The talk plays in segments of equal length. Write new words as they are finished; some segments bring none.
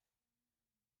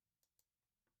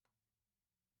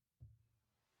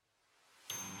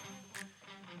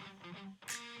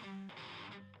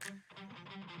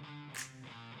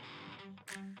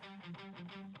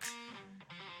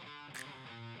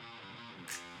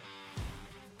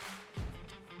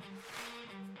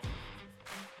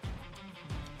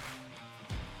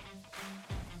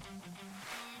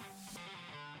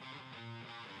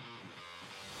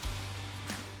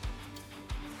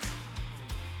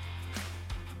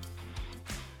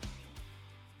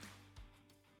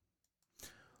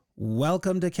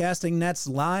Welcome to Casting Nets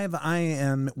Live. I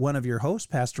am one of your hosts,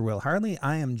 Pastor Will Harley.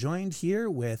 I am joined here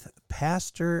with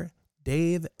Pastor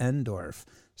Dave Endorf.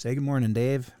 Say good morning,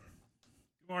 Dave.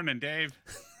 Good morning, Dave.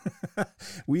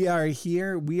 We are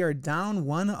here. We are down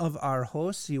one of our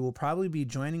hosts. He will probably be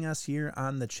joining us here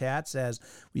on the chats as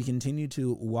we continue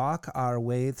to walk our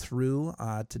way through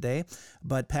today.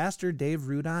 But Pastor Dave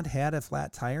Rudant had a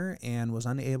flat tire and was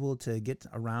unable to get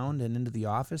around and into the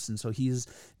office, and so he's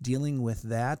dealing with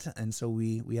that. And so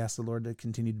we ask the Lord to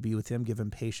continue to be with him, give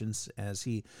him patience as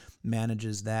he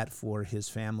manages that for his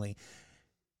family.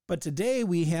 But today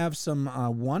we have some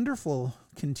wonderful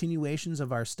continuations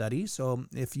of our study. So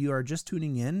if you are just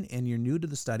tuning in and you're new to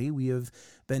the study, we have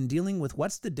been dealing with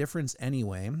what's the difference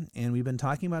anyway. And we've been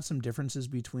talking about some differences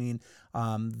between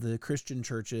the Christian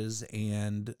churches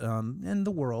and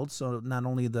the world. So not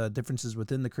only the differences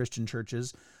within the Christian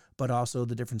churches, but also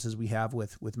the differences we have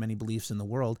with many beliefs in the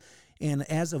world. And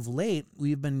as of late,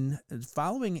 we've been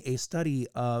following a study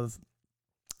of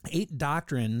 8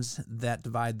 doctrines that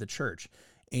divide the church.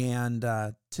 And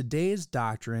today's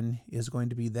doctrine is going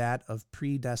to be that of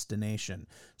predestination.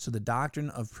 So the doctrine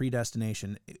of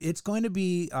predestination, it's going to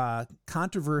be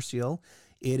controversial.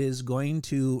 It is going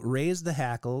to raise the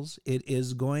hackles. It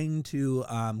is going to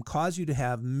cause you to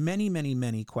have many, many,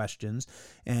 many questions.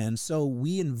 And so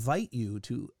we invite you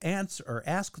to answer or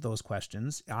ask those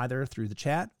questions either through the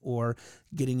chat or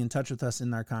getting in touch with us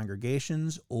in our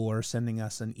congregations or sending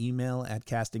us an email at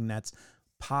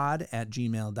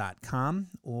castingnetspod@gmail.com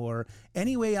or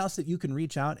any way else that you can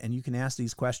reach out and you can ask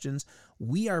these questions.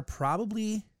 We are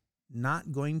probably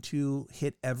not going to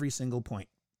hit every single point,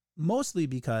 mostly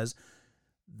because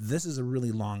this is a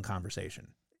really long conversation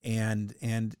and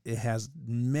it has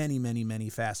many, many, many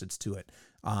facets to it.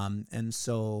 And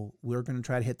so we're going to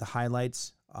try to hit the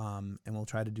highlights and we'll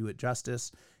try to do it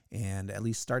justice and at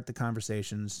least start the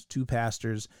conversations. 2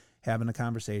 pastors having a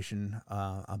conversation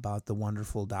about the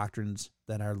wonderful doctrines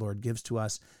that our Lord gives to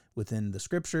us within the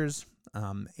scriptures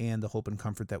and the hope and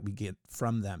comfort that we get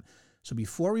from them. So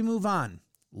before we move on,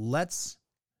 let's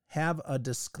have a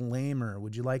disclaimer.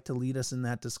 Would you like to lead us in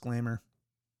that disclaimer?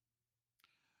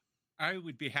 I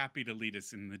would be happy to lead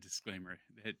us in the disclaimer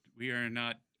that we are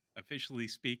not officially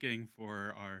speaking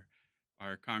for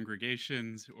our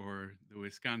congregations or the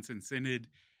Wisconsin Synod,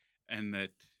 and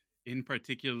that in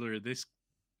particular this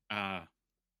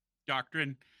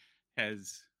doctrine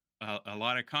has a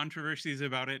lot of controversies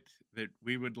about it, that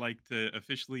we would like to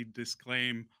officially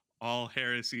disclaim all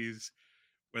heresies,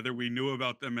 whether we knew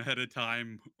about them ahead of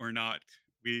time or not.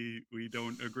 We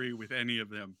don't agree with any of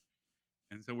them.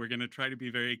 And so we're going to try to be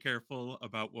very careful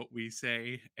about what we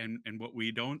say and what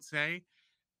we don't say.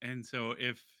 And so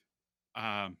if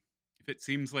it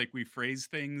seems like we phrase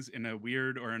things in a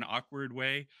weird or an awkward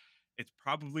way, it's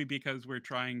probably because we're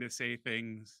trying to say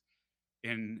things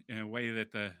in a way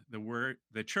that the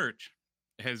church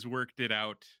has worked it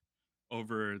out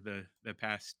over the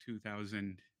past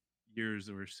 2,000 years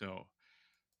or so.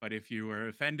 But if you are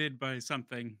offended by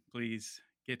something, please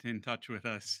get in touch with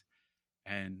us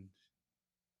and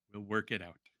we'll work it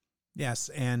out. Yes,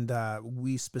 and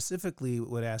we specifically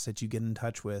would ask that you get in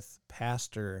touch with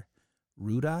Pastor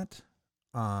Rudant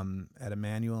at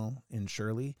Emmanuel in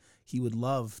Shirley. He would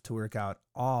love to work out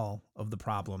all of the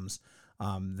problems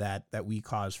that we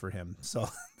cause for him. So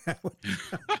that would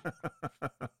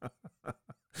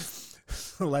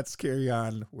so let's carry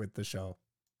on with the show.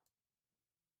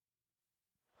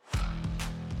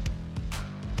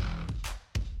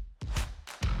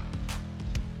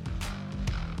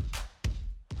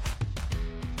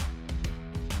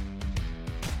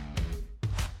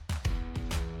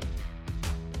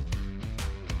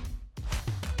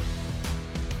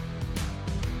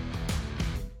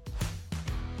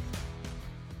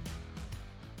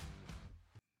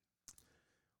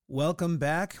 Welcome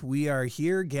back. We are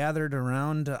here gathered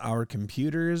around our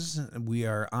computers. We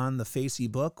are on the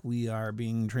Facebook. We are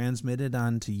being transmitted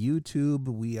onto YouTube.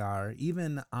 We are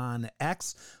even on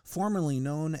X, formerly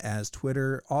known as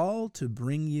Twitter, all to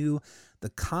bring you the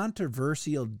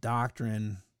controversial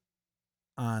doctrine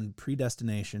on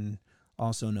predestination,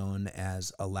 also known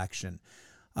as election.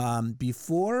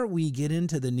 Before we get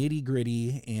into the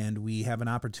nitty-gritty and we have an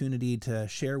opportunity to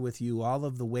share with you all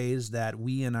of the ways that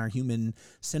we in our human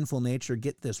sinful nature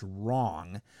get this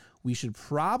wrong, we should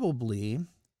probably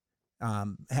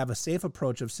have a safe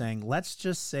approach of saying, let's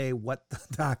just say what the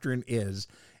doctrine is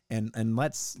and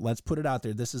let's put it out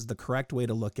there. This is the correct way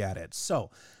to look at it.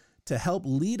 So to help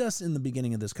lead us in the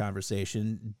beginning of this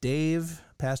conversation,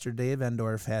 Pastor Dave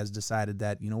Endorf has decided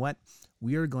that, you know what,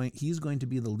 he's going to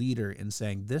be the leader in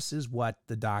saying this is what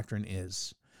the doctrine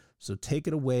is. So take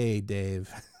it away,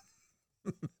 Dave.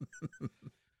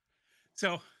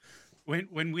 So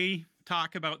when we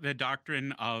talk about the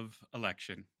doctrine of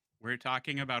election, we're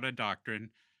talking about a doctrine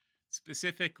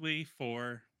specifically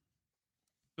for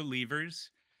believers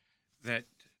that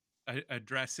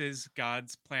addresses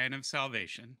God's plan of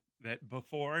salvation, that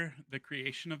before the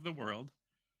creation of the world,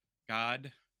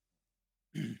 God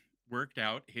worked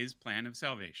out his plan of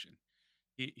salvation.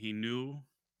 He knew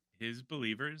his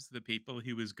believers, the people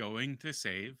he was going to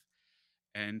save,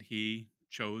 and he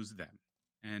chose them.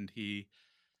 And he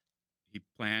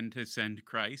planned to send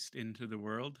Christ into the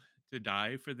world to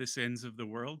die for the sins of the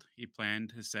world. He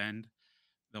planned to send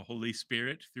the Holy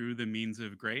Spirit through the means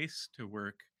of grace to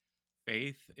work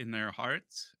faith in their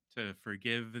hearts, to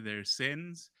forgive their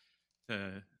sins,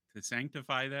 to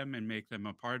sanctify them and make them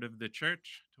a part of the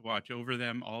church, to watch over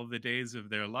them all the days of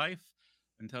their life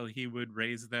until he would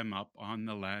raise them up on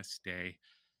the last day,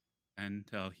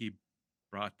 until he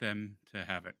brought them to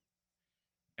heaven.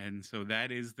 And so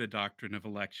that is the doctrine of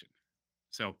election.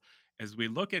 So as we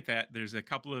look at that, there's a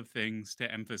couple of things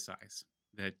to emphasize,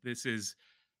 that this is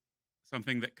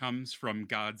something that comes from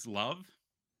God's love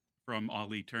from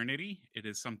all eternity. It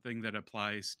is something that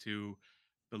applies to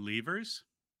believers.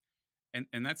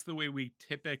 And that's the way we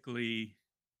typically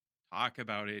talk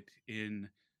about it in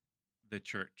the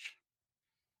church.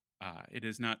 It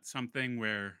is not something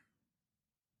where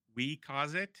we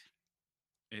cause it.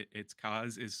 Its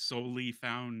cause is solely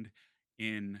found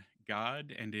in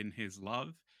God and in his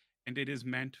love. And it is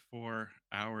meant for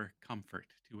our comfort,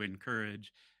 to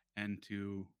encourage and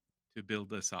to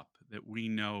build us up, that we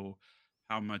know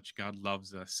how much God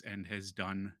loves us and has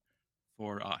done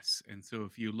for us. And so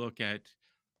if you look at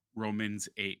Romans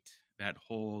 8, that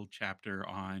whole chapter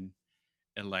on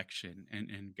election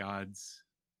and God's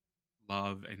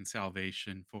love and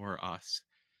salvation for us,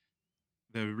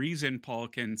 the reason Paul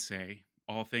can say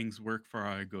all things work for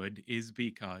our good is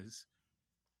because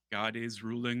God is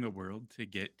ruling the world to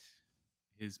get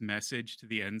his message to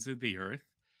the ends of the earth,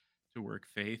 to work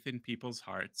faith in people's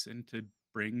hearts, and to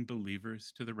bring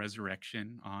believers to the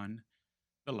resurrection on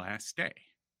the last day.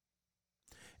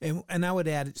 And I would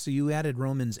add, so you added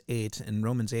Romans 8, and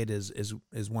Romans 8 is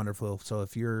wonderful. So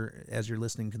if you're, as you're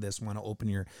listening to this, want to open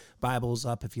your Bibles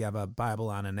up, if you have a Bible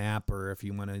on an app, or if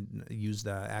you want to use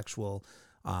the actual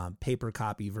paper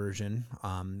copy version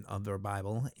of their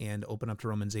Bible and open up to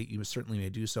Romans 8, you certainly may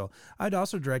do so. I'd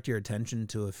also direct your attention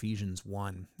to Ephesians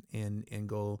 1 and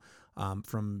go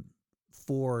from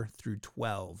 4 through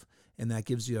 12. And that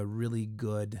gives you a really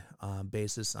good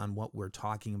basis on what we're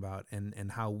talking about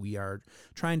and how we are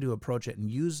trying to approach it,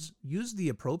 and use the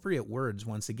appropriate words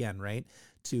once again, right,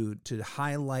 to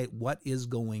highlight what is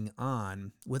going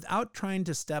on without trying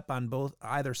to step on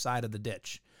either side of the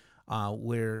ditch,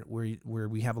 where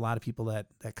we have a lot of people that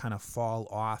kind of fall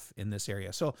off in this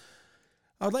area. So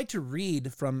I would like to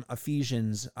read from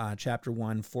Ephesians chapter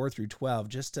 1, 4 through 12,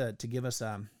 just to give us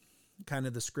kind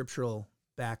of the scriptural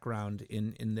background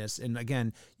in this. And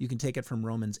again, you can take it from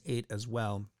Romans 8 as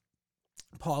well.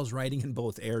 Paul's writing in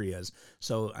both areas.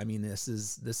 So, I mean, this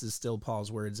is still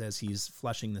Paul's words as he's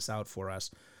fleshing this out for us.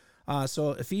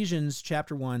 So Ephesians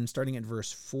chapter 1, starting at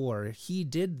verse 4, he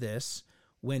did this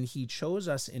when he chose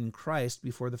us in Christ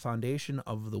before the foundation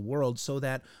of the world, so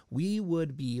that we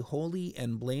would be holy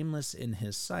and blameless in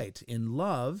his sight. In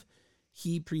love,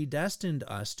 he predestined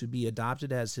us to be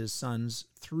adopted as his sons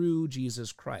through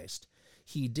Jesus Christ.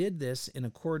 He did this in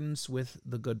accordance with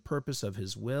the good purpose of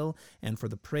his will and for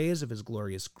the praise of his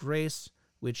glorious grace,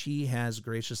 which he has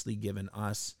graciously given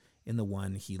us in the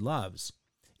one he loves.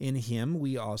 In him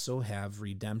we also have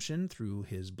redemption through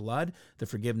his blood, the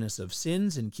forgiveness of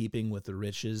sins in keeping with the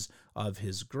riches of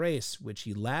his grace, which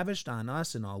he lavished on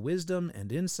us in all wisdom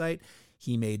and insight.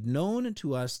 He made known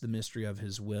to us the mystery of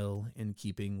his will in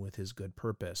keeping with his good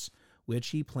purpose, which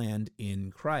he planned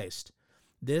in Christ.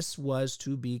 This was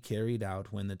to be carried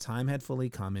out when the time had fully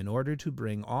come, in order to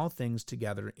bring all things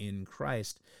together in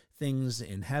Christ, things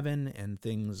in heaven and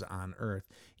things on earth.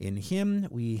 In him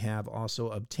we have also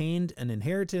obtained an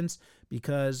inheritance,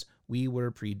 because we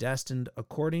were predestined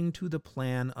according to the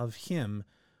plan of him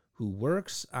who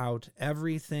works out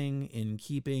everything in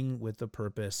keeping with the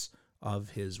purpose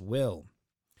of his will.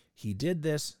 He did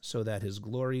this so that his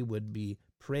glory would be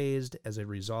praised as a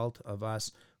result of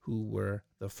us who were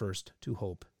the first to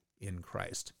hope in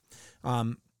Christ.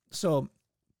 So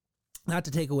not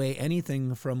to take away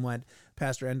anything from what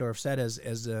Pastor Endorf said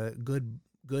as a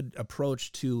good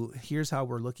approach to here's how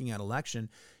we're looking at election.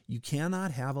 You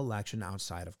cannot have election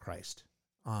outside of Christ.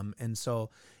 And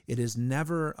so it is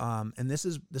never, and this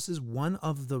is one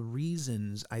of the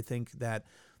reasons I think that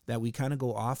that we kind of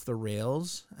go off the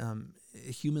rails,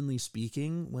 humanly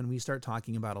speaking, when we start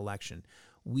talking about election.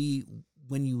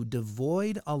 When you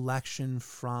devoid election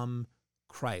from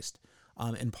Christ,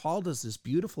 and Paul does this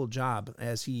beautiful job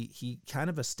as he kind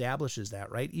of establishes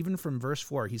that, right? Even from verse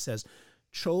 4, he says,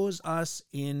 chose us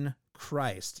in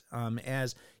Christ,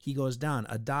 as he goes down,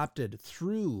 adopted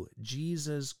through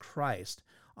Jesus Christ.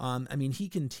 He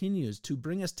continues to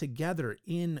bring us together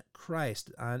in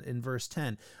Christ in verse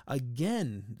 10.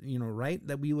 Again, right,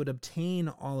 that we would obtain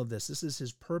all of this. This is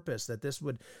his purpose, that this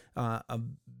would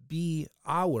be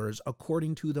ours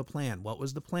according to the plan. What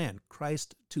was the plan?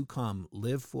 Christ to come,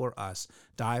 live for us,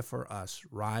 die for us,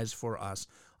 rise for us,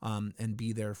 and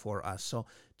be there for us.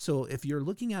 So if you're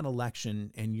looking at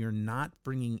election and you're not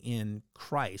bringing in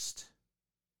Christ,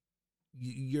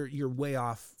 you're way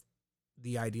off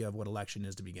the idea of what election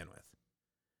is to begin with.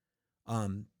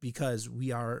 Because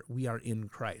we are in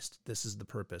Christ. This is the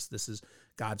purpose. This is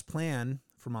God's plan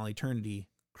from all eternity.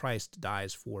 Christ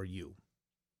dies for you.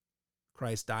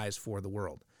 Christ dies for the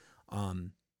world.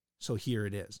 So here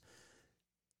it is.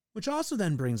 Which also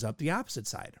then brings up the opposite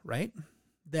side, right?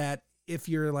 That if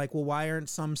you're like, well, why aren't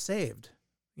some saved?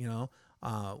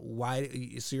 Why?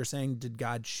 So you're saying, did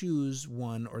God choose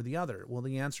one or the other? Well,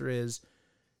 the answer is,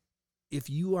 if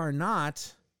you are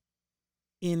not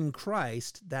in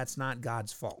Christ, that's not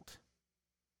God's fault.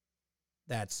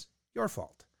 That's your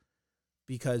fault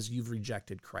because you've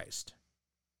rejected Christ.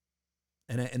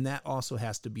 And that also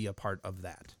has to be a part of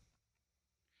that.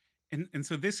 And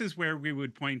so this is where we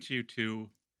would point you to,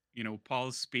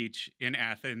 Paul's speech in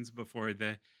Athens before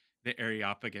the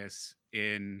Areopagus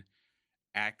in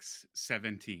Acts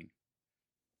 17.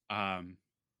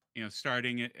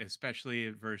 Starting especially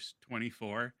at verse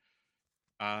 24.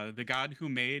 The God who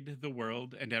made the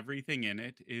world and everything in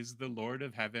it is the Lord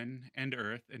of heaven and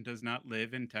earth and does not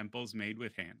live in temples made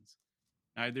with hands.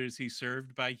 Neither is he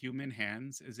served by human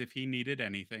hands as if he needed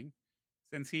anything,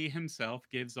 since he himself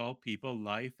gives all people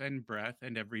life and breath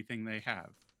and everything they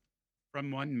have. From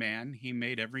one man he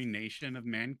made every nation of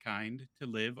mankind to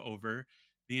live over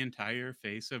the entire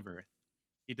face of earth.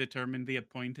 He determined the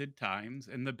appointed times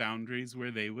and the boundaries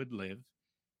where they would live.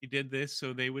 He did this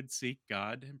so they would seek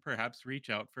God and perhaps reach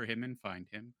out for him and find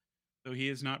him, though he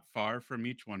is not far from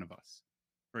each one of us.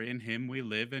 For in him we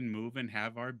live and move and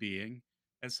have our being,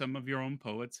 as some of your own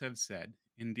poets have said.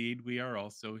 Indeed, we are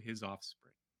also his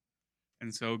offspring.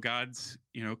 And so God's,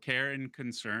 care and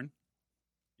concern,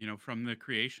 from the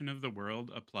creation of the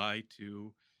world apply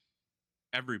to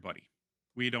everybody.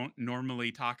 We don't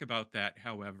normally talk about that,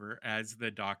 however, as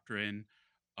the doctrine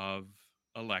of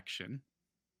election.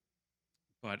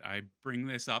 But I bring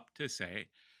this up to say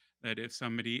that if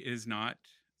somebody is not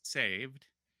saved,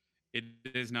 it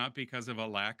is not because of a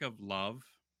lack of love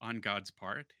on God's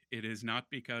part. It is not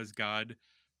because God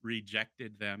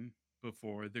rejected them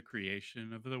before the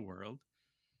creation of the world.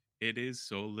 It is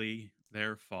solely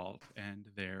their fault and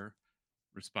their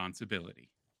responsibility.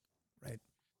 Right.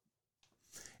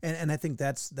 And I think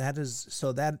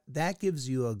that gives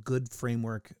you a good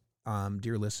framework,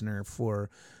 dear listener, for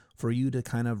you to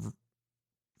kind of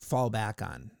fall back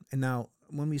on. And now,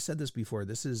 when we said this before,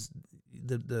 this is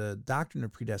the doctrine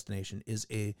of predestination is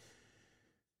a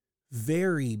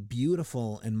very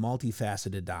beautiful and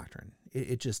multifaceted doctrine.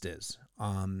 It just is.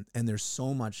 And there's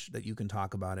so much that you can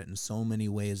talk about it, and so many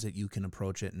ways that you can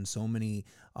approach it, and so many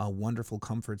wonderful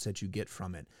comforts that you get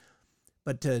from it.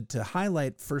 But to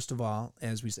highlight, first of all,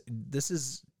 as we said, this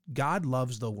is God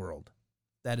loves the world.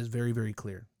 That is very, very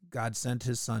clear. God sent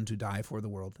his son to die for the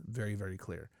world. Very, very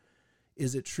clear.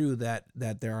 Is it true that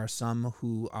there are some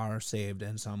who are saved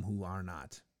and some who are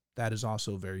not? That is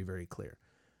also very, very clear.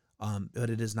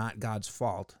 But it is not God's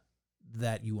fault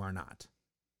that you are not.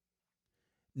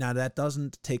 Now, that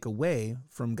doesn't take away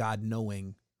from God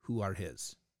knowing who are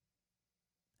his.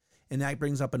 And that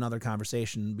brings up another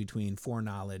conversation between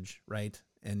foreknowledge, right,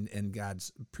 and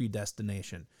God's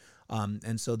predestination.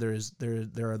 And so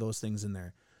there are those things in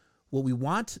there. What we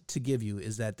want to give you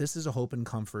is that this is a hope and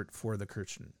comfort for the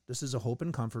Christian. This is a hope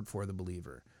and comfort for the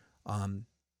believer.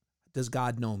 Does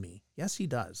God know me? Yes, he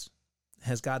does.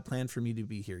 Has God planned for me to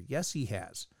be here? Yes, he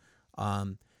has.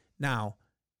 Now,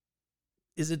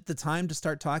 is it the time to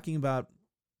start talking about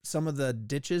some of the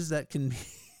ditches that can be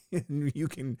you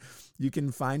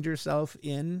can find yourself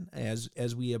in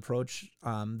as we approach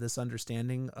this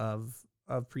understanding of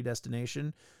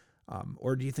predestination,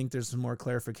 or do you think there's some more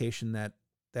clarification that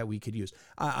we could use?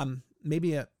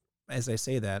 As I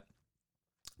say that,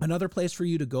 another place for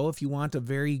you to go if you want a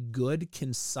very good,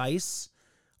 concise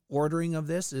ordering of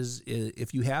this is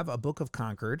if you have a Book of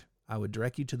Concord. I would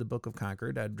direct you to the Book of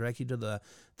Concord. I'd direct you to the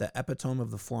epitome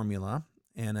of the formula,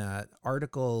 and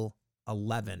Article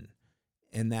 11,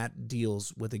 and that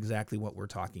deals with exactly what we're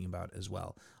talking about as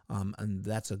well. And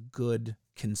that's a good,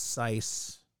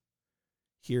 concise.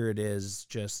 Here it is,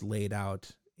 just laid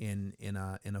out in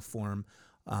a form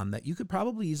that you could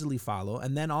probably easily follow,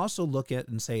 and then also look at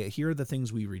and say, here are the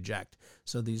things we reject.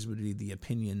 So these would be the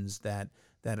opinions that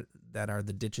are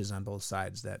the ditches on both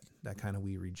sides that kind of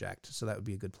we reject. So that would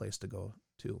be a good place to go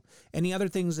to. Any other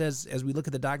things as we look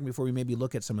at the document before we maybe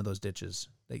look at some of those ditches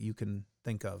that you can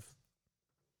think of?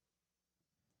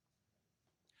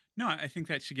 No, I think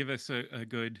that should give us a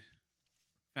good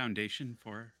foundation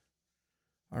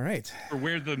All right. for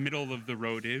where the middle of the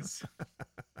road is.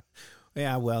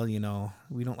 Yeah, well,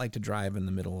 we don't like to drive in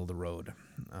the middle of the road.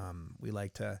 We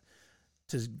like to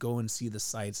go and see the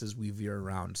sights as we veer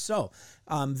around. So,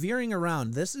 veering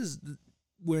around, this is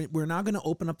we're now going to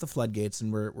open up the floodgates,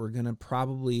 and we're going to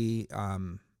probably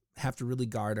have to really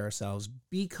guard ourselves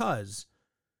because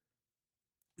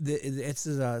it's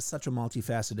such a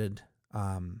multifaceted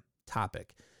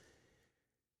topic.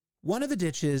 One of the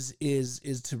ditches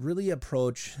is to really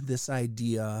approach this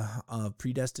idea of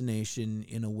predestination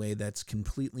in a way that's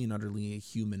completely and utterly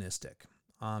humanistic.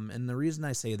 And the reason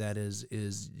I say that is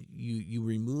you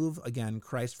remove, again,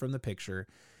 Christ from the picture,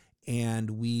 and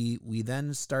we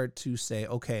then start to say,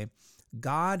 okay,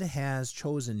 God has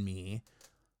chosen me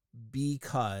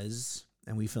because,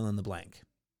 and we fill in the blank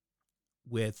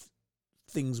with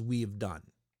things we have done.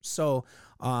 So,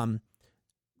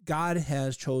 God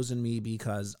has chosen me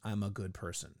because I'm a good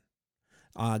person.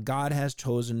 God has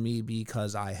chosen me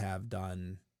because I have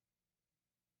done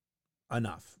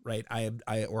enough, right?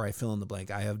 I fill in the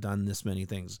blank. I have done this many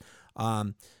things.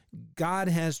 God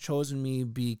has chosen me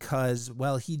because,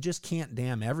 well, he just can't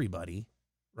damn everybody,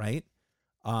 right?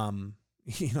 Um,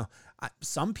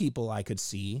 some people I could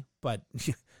see, but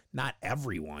not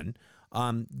everyone.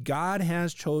 God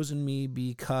has chosen me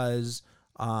because,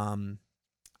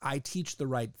 I teach the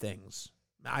right things.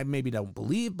 I maybe don't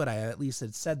believe, but I at least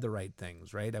had said the right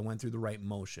things, right? I went through the right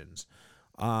motions.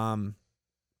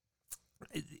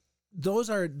 Those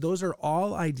are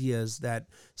all ideas that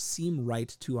seem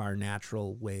right to our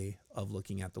natural way of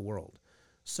looking at the world.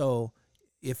 So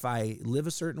if I live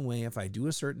a certain way, if I do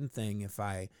a certain thing, if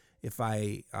I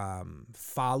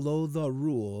follow the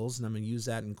rules, and I'm going to use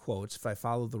that in quotes, if I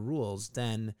follow the rules,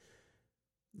 then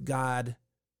God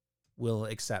will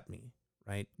accept me,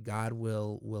 right? God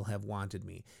will have wanted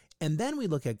me. And then we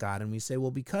look at God and we say,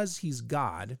 well, because he's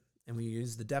God, and we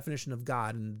use the definition of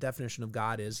God, and the definition of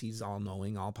God is he's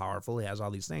all-knowing, all-powerful, he has all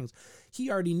these things.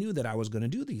 He already knew that I was going to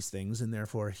do these things, and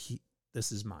therefore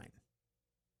this is mine.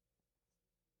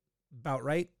 About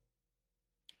right?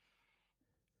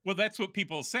 Well, that's what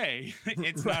people say.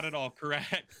 It's Right. not at all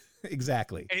correct.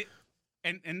 Exactly.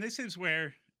 And this is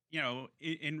where,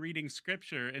 in reading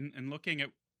scripture and looking at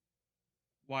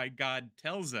why God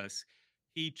tells us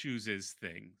he chooses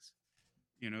things.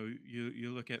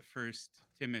 You look at First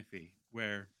Timothy,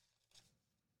 where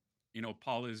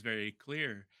Paul is very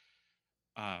clear.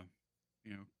 Uh,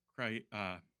 Christ,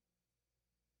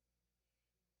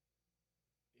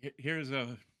 here's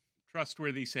a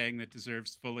trustworthy saying that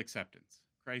deserves full acceptance.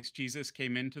 Christ Jesus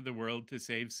came into the world to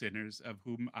save sinners, of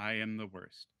whom I am the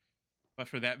worst. But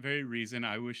for that very reason,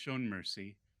 I was shown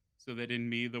mercy, so that in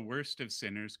me, the worst of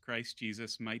sinners, Christ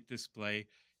Jesus might display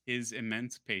his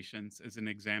immense patience as an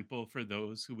example for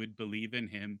those who would believe in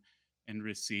him and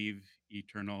receive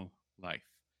eternal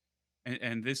life.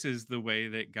 And this is the way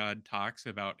that God talks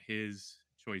about his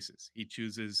choices. He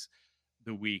chooses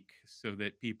the weak so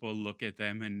that people look at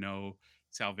them and know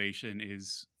salvation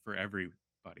is for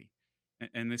everybody.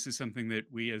 And this is something that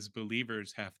we as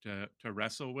believers have to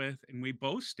wrestle with, and we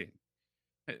boast in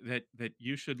that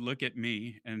you should look at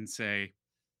me and say,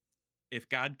 if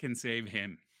God can save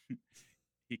him,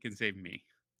 he can save me.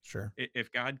 Sure.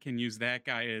 If God can use that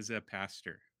guy as a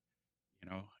pastor,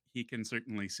 he can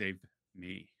certainly save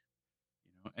me.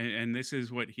 And this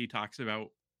is what he talks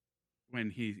about when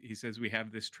he says we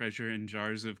have this treasure in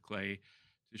jars of clay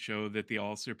to show that the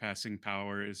all surpassing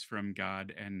power is from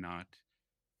God and not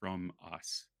from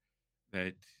us.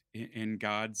 That in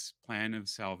God's plan of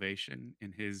salvation,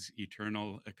 in his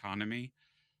eternal economy,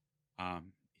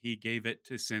 he gave it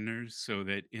to sinners so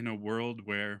that in a world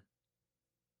where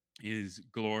his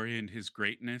glory and his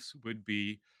greatness would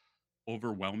be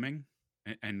overwhelming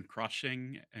and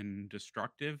crushing and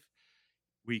destructive,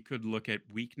 we could look at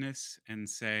weakness and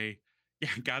say, yeah,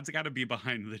 God's got to be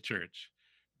behind the church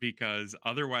because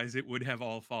otherwise it would have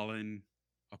all fallen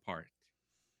apart.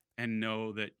 And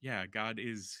know that, yeah, God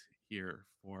is here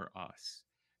for us.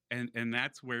 And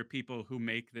that's where people who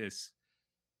make this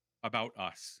about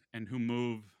us and who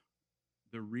move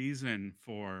the reason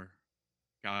for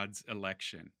God's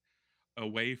election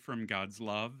away from God's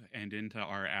love and into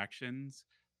our actions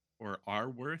or our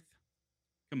worth,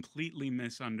 completely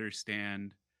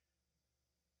misunderstand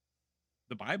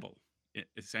the Bible,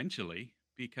 essentially,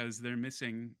 because they're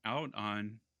missing out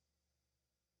on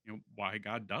why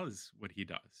God does what He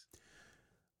does.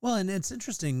 Well, and it's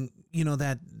interesting,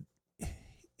 that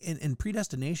in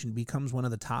predestination becomes one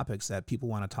of the topics that people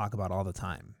want to talk about all the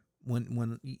time.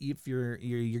 When if you're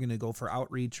going to go for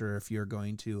outreach, or if you're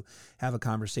going to have a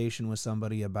conversation with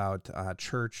somebody about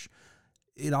church,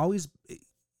 it always,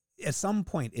 at some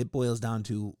point, it boils down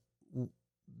to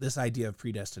this idea of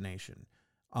predestination.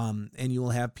 And you will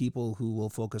have people who will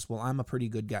focus, well, I'm a pretty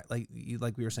good guy. Like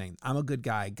we were saying, I'm a good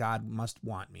guy. God must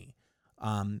want me.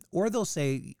 Or they'll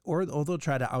say, or they'll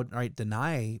try to outright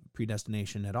deny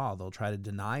predestination at all. They'll try to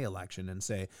deny election and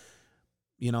say,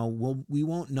 we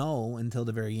won't know until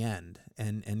the very end.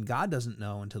 And God doesn't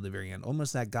know until the very end.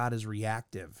 Almost that God is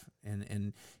reactive,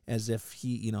 and as if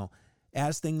he,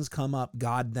 as things come up,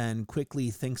 God then quickly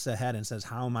thinks ahead and says,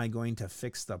 how am I going to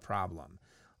fix the problem?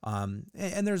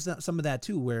 And there's some of that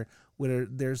too, where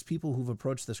there's people who've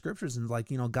approached the scriptures and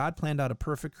God planned out a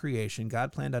perfect creation.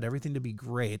 God planned out everything to be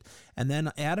great. And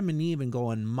then Adam and Eve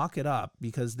go and muck it up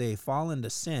because they fall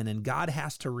into sin, and God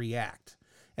has to react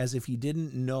as if he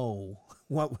didn't know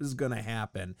what was going to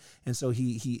happen. And so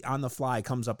he on the fly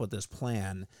comes up with this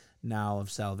plan now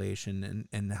of salvation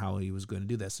and how he was going to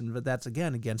do this. But that's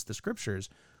again against the scriptures,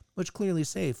 which clearly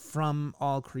say from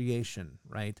all creation,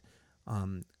 right?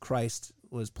 Christ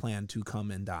was planned to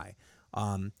come and die.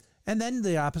 And then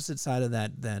the opposite side of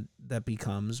that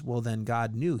becomes, well, then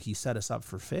God knew, he set us up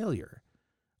for failure.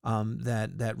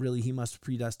 That really he must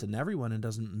predestine everyone. It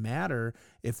doesn't matter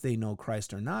if they know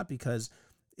Christ or not, because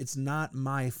it's not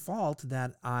my fault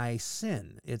that I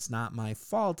sin. It's not my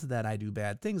fault that I do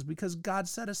bad things, because God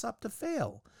set us up to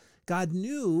fail. God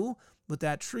knew with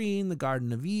that tree in the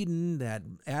Garden of Eden that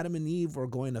Adam and Eve were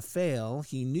going to fail.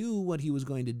 He knew what he was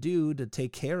going to do to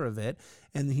take care of it,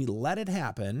 and he let it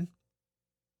happen.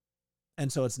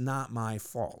 And so it's not my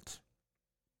fault.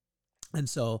 And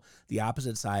so the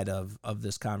opposite side of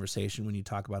this conversation when you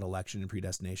talk about election and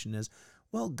predestination is,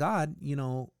 well, God,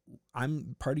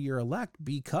 I'm part of your elect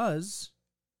because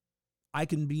I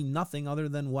can be nothing other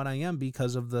than what I am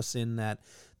because of the sin that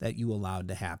you allowed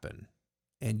to happen.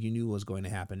 And you knew was going to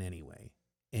happen anyway,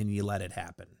 and you let it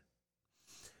happen.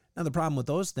 Now, the problem with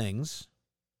those things,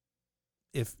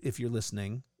 if you're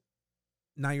listening,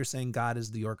 now you're saying God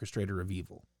is the orchestrator of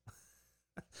evil.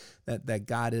 that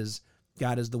God is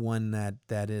the one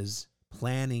that is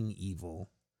planning evil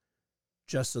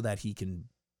just so that he can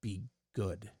be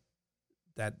good.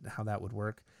 That how that would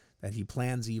work, that he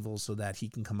plans evil so that he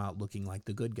can come out looking like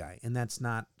the good guy. And that's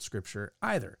not scripture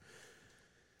either.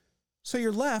 So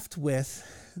you're left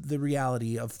with the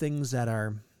reality of things that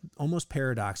are almost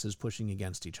paradoxes pushing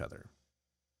against each other.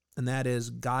 And that is,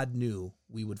 God knew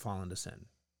we would fall into sin.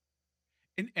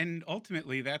 And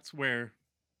ultimately that's where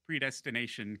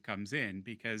predestination comes in,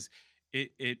 because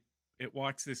it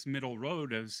walks this middle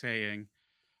road of saying,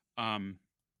 um,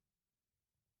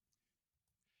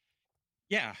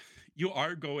 yeah, you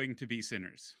are going to be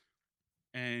sinners,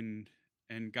 and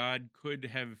God could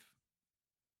have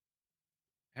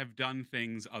done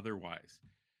things otherwise,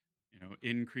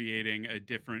 in creating a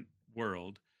different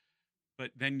world,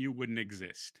 but then you wouldn't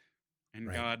exist. And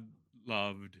Right. God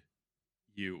loved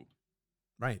you,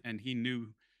 Right. and he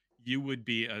knew you would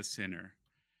be a sinner.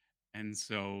 And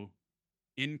so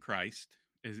in Christ,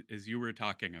 as you were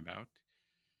talking about,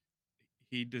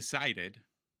 he decided,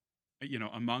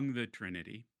 among the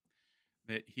Trinity,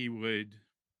 that he would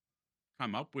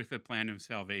come up with a plan of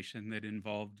salvation that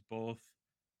involved both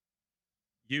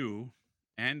you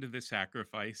and the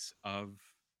sacrifice of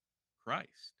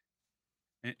Christ.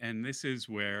 And this is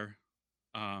where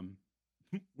um,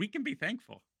 we can be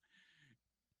thankful,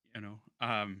 you know.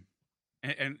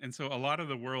 And so a lot of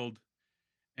the world,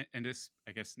 and this,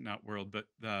 I guess, not world, but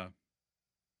the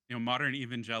modern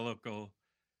evangelical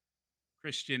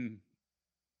Christian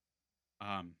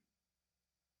um,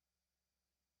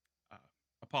 uh,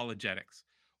 apologetics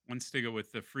wants to go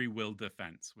with the free will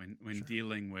defense when Sure.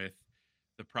 dealing with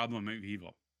the problem of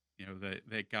evil.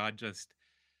 That God just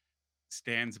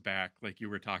stands back, like you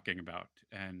were talking about,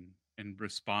 and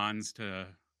responds to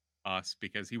us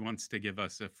because he wants to give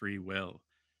us a free will,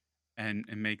 and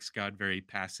makes God very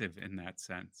passive in that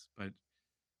sense. But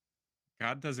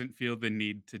God doesn't feel the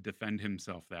need to defend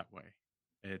himself that way.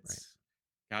 Right. It's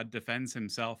God defends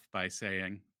himself by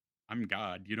saying, I'm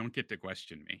God. You don't get to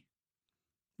question me,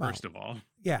 Well, first of all.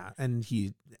 yeah. And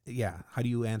how do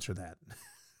you answer that?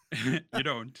 You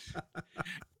don't.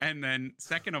 And then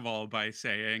second of all, by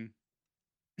saying,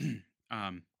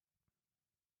 um,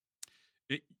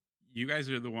 it, you guys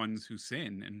are the ones who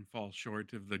sin and fall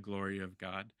short of the glory of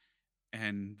God,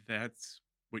 and that's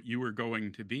what you were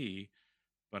going to be.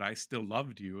 But I still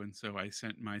loved you, and so I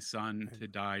sent my son Right. to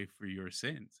die for your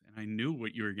sins. And I knew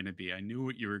what you were going to be. I knew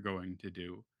what you were going to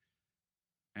do.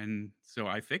 And so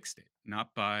I fixed it,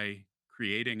 not by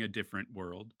creating a different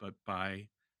world, but by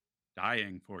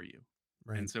dying for you.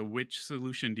 And Right. so, which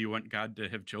solution do you want God to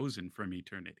have chosen from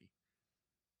eternity?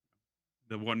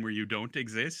 The one where you don't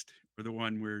exist, or the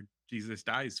one where Jesus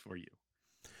dies for you?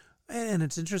 And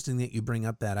it's interesting that you bring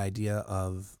up that idea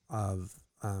of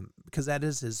because that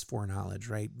is his foreknowledge,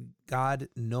 right? God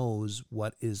knows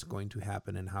what is going to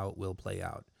happen and how it will play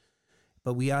out.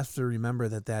 But we have to remember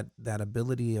that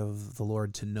ability of the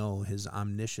Lord to know, his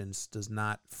omniscience, does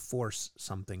not force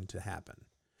something to happen.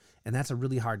 And that's a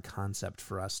really hard concept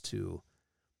for us to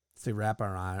wrap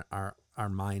our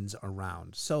minds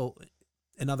around. So,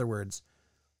 in other words,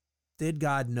 did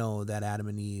God know that Adam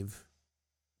and Eve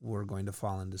were going to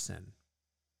fall into sin?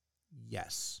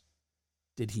 Yes.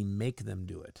 Did he make them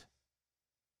do it?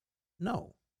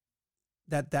 No.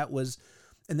 That was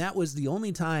the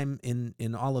only time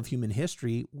in all of human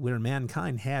history where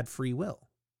mankind had free will.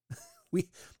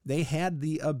 They had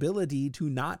the ability to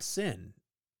not sin.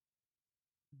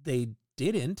 They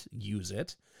didn't use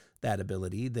it, that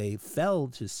ability. They fell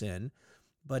to sin,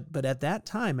 but at that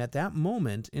time, at that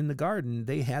moment in the garden,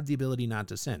 they had the ability not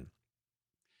to sin.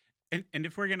 And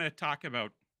if we're going to talk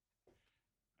about,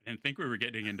 I didn't think we were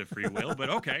getting into free will, but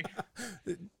okay.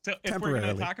 So if we're going to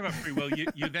Temporarily. talk about free will,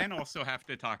 you then also have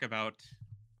to talk about,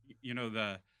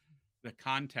 the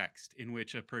context in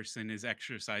which a person is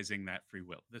exercising that free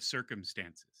will, the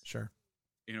circumstances. Sure.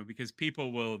 Because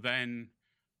people will then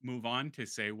move on to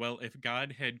say, well, if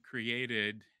God had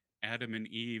created Adam and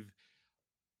Eve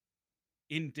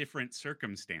in different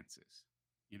circumstances,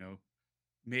 you know,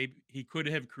 maybe he could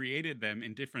have created them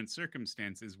in different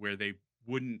circumstances where they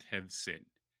wouldn't have sinned.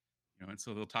 And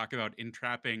so they'll talk about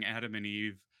entrapping Adam and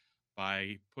Eve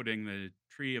by putting the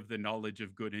tree of the knowledge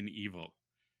of good and evil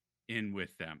in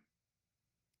with them.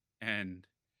 And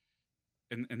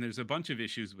and there's a bunch of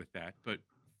issues with that, but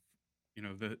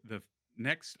the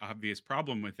next obvious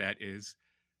problem with that is,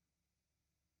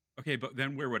 okay, but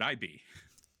then where would I be?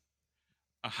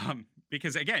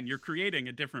 Because again, you're creating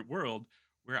a different world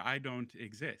where I don't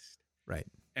exist. Right.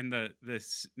 And the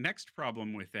next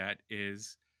problem with that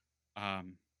is,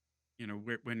 um,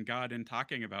 when God, in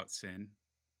talking about sin,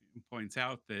 points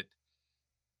out that,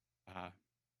 uh,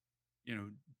 you know,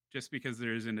 just because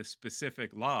there isn't a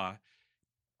specific law,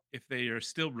 if they are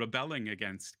still rebelling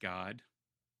against God,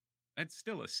 that's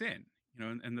still a sin.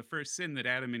 And the first sin that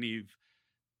Adam and Eve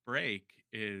break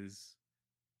is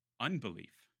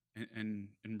unbelief and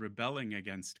rebelling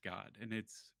against God. And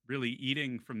it's really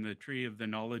eating from the tree of the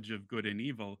knowledge of good and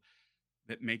evil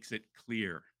that makes it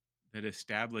clear, that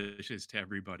establishes to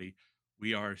everybody,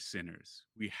 we are sinners.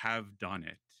 We have done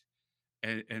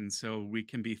it. And so we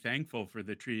can be thankful for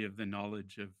the tree of the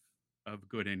knowledge of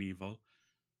good and evil,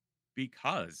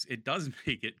 because it does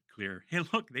make it clear, hey,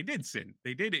 look, they did sin.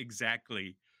 They did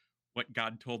exactly what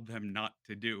God told them not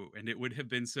to do. And it would have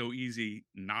been so easy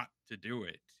not to do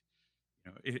it.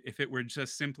 If it were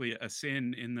just simply a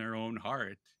sin in their own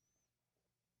heart,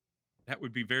 that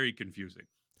would be very confusing.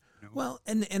 You know, Well,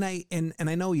 and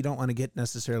I know you don't want to get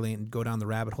necessarily and go down the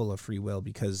rabbit hole of free will,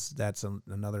 because that's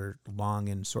another long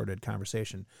and sordid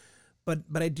conversation. But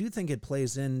I do think it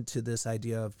plays into this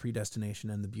idea of predestination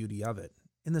and the beauty of it,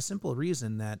 in the simple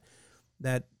reason that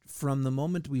from the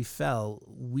moment we fell,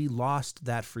 we lost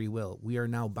that free will. We are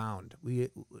now bound. We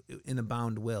in a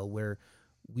bound will where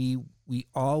we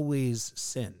always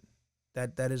sin.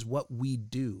 That is what we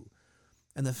do.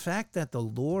 And the fact that the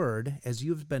Lord, as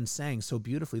you've been saying so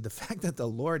beautifully, the fact that the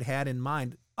Lord had in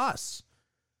mind us,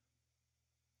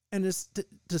 and is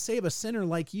to save a sinner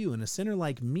like you and a sinner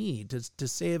like me, to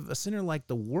save a sinner like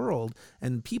the world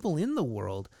and people in the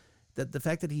world, that the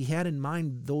fact that he had in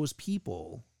mind those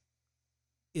people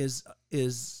is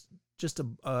just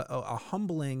a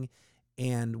humbling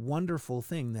and wonderful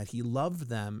thing, that he loved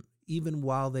them even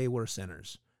while they were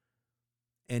sinners,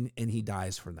 and he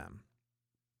dies for them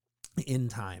in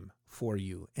time for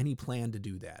you, and he planned to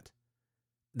do that.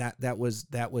 That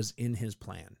was in his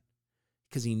plan,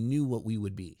 because he knew what we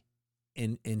would be,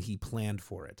 and he planned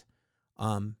for it.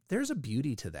 There's a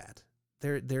beauty to that.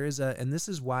 There is and this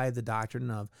is why the doctrine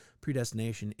of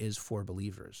predestination is for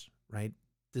believers, right?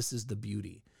 This is the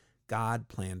beauty. God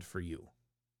planned for you.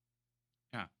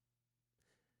 yeah.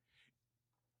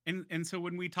 And so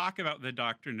when we talk about the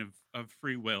doctrine of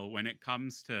free will, when it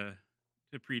comes to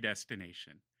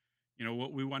predestination,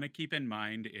 what we want to keep in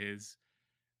mind is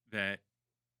that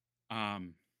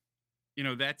um,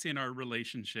 that's in our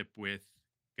relationship with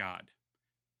God.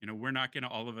 We're not going to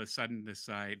all of a sudden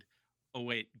decide, oh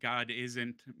wait, God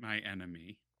isn't my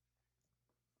enemy.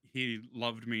 He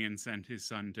loved me and sent his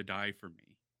son to die for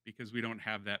me, because we don't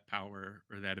have that power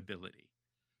or that ability.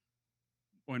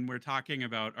 When we're talking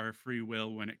about our free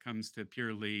will when it comes to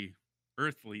purely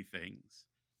earthly things,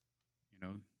 you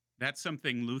know, that's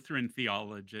something Lutheran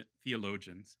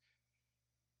theologians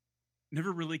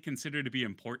never really consider to be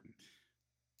important,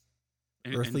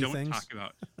 and Earthly don't talk things.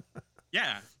 about.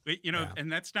 Yeah, but, Yeah.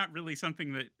 and that's not really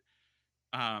something that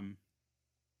um,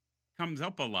 comes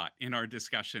up a lot in our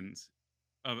discussions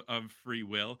of free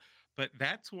will. But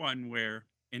that's one where,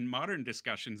 in modern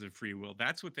discussions of free will,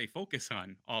 that's what they focus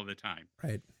on all the time.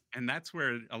 Right. And that's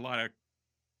where a lot of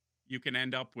you can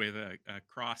end up with a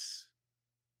cross.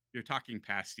 You're talking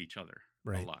past each other a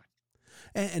Right. lot.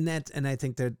 And I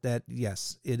think that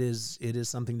yes, it is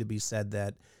something to be said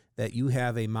that you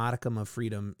have a modicum of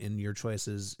freedom in your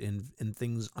choices in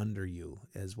things under you,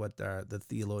 is what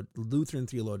Lutheran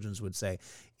theologians would say,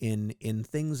 in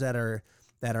things that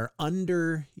are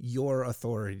under your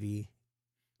authority,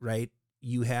 right?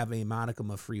 You have a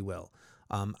modicum of free will.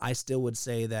 I still would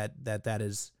say that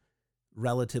is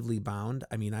relatively bound.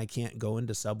 I mean, I can't go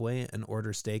into Subway and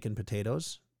order steak and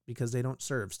potatoes because they don't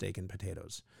serve steak and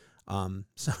potatoes.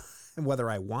 So whether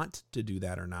I want to do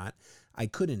that or not, I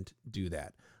couldn't do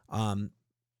that.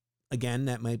 Again,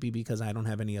 that might be because I don't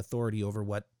have any authority over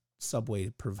what Subway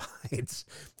provides,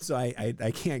 so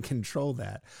I can't control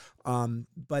that.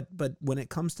 But when it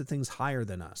comes to things higher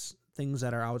than us, things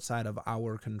that are outside of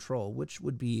our control, which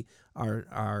would be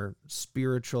our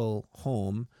spiritual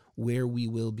home, where we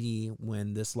will be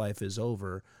when this life is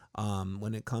over.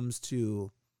 When it comes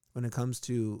to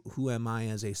who am I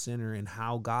as a sinner and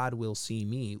how God will see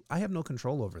me, I have no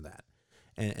control over that,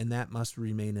 and that must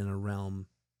remain in a realm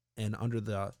and under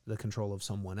the control of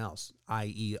someone else,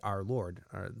 i.e., our Lord,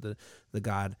 the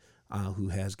God who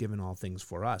has given all things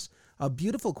for us. A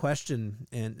beautiful question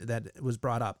and that was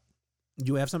brought up. Do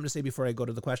you have something to say before I go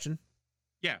to the question?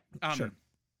 Yeah. Sure.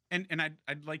 And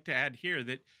I'd like to add here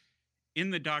that in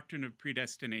the doctrine of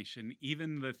predestination,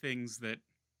 even the things that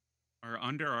are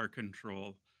under our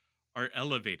control are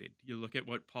elevated. You look at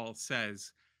what Paul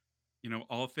says,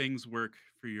 all things work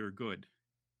for your good.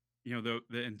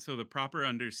 And so the proper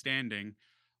understanding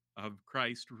of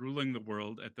Christ ruling the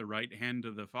world at the right hand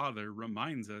of the Father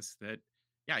reminds us that,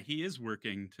 yeah, he is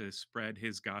working to spread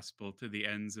his gospel to the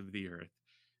ends of the earth.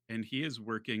 And he is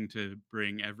working to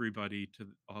bring everybody, to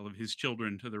all of his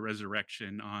children, to the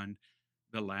resurrection on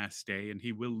the last day. And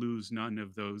he will lose none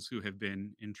of those who have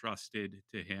been entrusted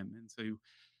to him. And so,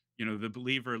 the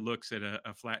believer looks at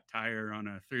a flat tire on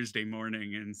a Thursday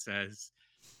morning and says,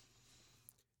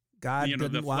 God the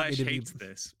didn't want me flesh to be. hates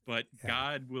this, but Yeah.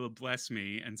 God will bless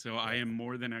me. And so I Yeah. am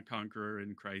more than a conqueror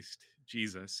in Christ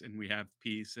Jesus. And we have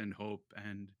peace and hope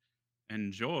and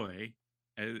joy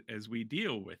as we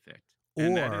deal with it.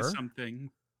 And that is Or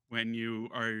something, when you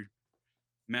are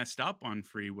messed up on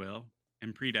free will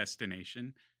and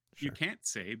predestination, you sure. can't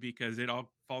say, because it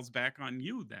all falls back on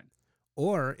you then.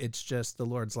 Or it's just the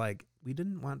Lord's like, we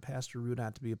didn't want Pastor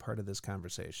Rudot to be a part of this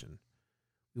conversation.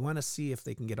 We want to see if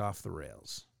they can get off the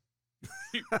rails.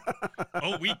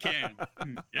 Oh, we can.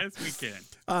 Yes, we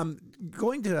can.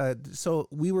 Going to so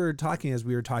we were talking as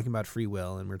we were talking about free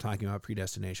will and we are talking about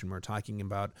predestination. We're talking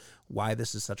about why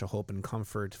this is such a hope and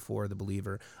comfort for the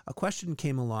believer. A question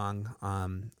came along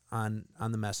on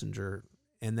the messenger,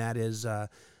 and that is,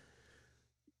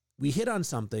 we hit on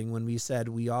something when we said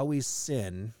we always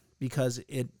sin because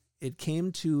it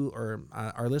came to, or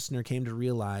our listener came to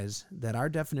realize that our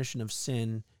definition of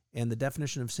sin and the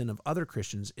definition of sin of other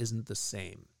Christians isn't the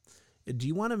same. Do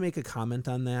you want to make a comment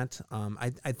on that?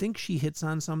 I think she hits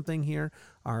on something here,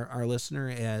 our listener,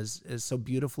 as so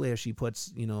beautifully as she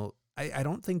puts, I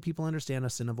don't think people understand a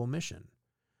sin of omission.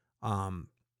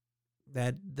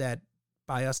 That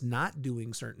by us not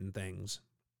doing certain things,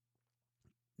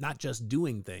 not just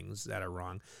doing things that are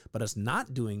wrong, but us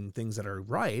not doing things that are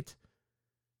right,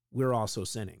 we're also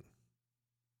sinning.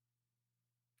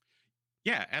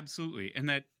 Yeah, absolutely. And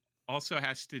that also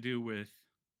has to do with,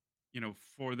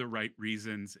 for the right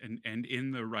reasons and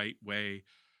in the right way,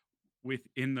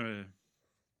 within the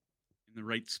in the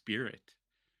right spirit.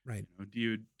 Right. Do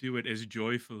you do it as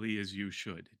joyfully as you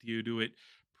should? Do you do it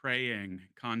praying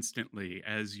constantly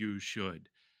as you should?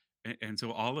 And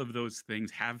so all of those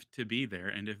things have to be there.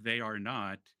 And if they are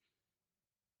not,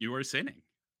 you are sinning.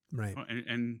 Right.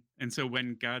 And so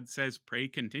when God says pray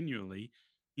continually,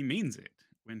 he means it.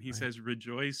 When he Right. says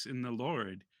rejoice in the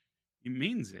Lord, he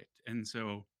means it. And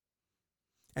so,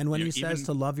 And when he says even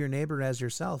to love your neighbor as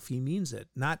yourself, he means it.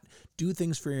 Not do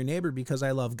things for your neighbor because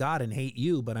I love God and hate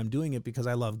you, but I'm doing it because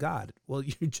I love God. Well,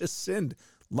 you just sinned.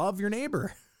 Love your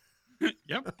neighbor.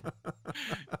 yep,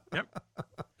 yep.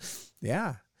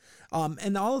 Yeah.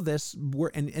 And all of this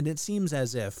and it seems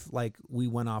as if like we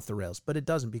went off the rails, but it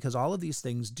doesn't, because all of these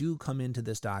things do come into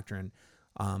this doctrine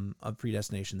of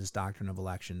predestination, this doctrine of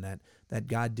election, that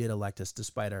God did elect us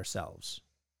despite ourselves.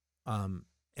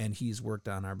 And he's worked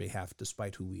on our behalf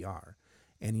despite who we are.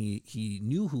 And he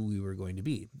knew who we were going to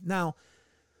be. Now,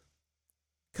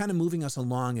 kind of moving us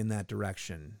along in that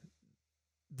direction,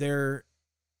 there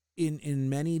in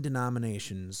many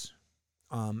denominations,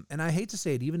 and I hate to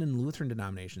say it, even in Lutheran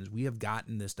denominations, we have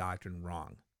gotten this doctrine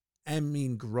wrong. I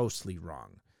mean, grossly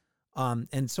wrong.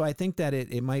 And so I think that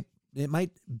it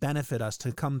might benefit us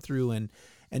to come through and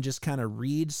just kind of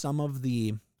read some of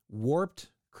the warped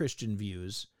Christian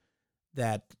views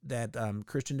that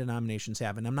Christian denominations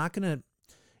have. And I'm not going to,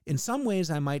 in some ways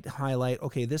I might highlight,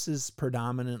 okay, this is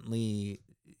predominantly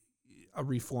a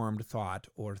Reformed thought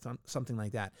or something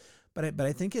like that. But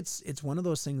I think it's one of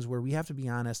those things where we have to be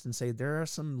honest and say there are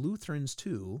some Lutherans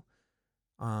too,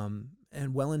 and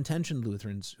well-intentioned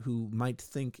Lutherans who might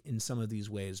think in some of these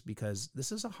ways, because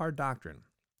this is a hard doctrine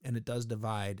and it does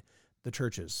divide the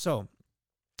churches. So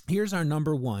here's our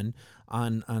number one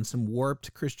on some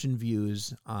warped Christian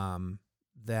views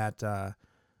that are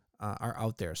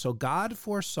out there. So God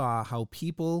foresaw how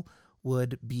people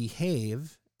would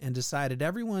behave and decided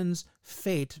everyone's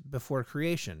fate before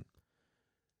creation.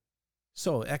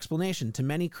 So, explanation. To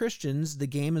many Christians, the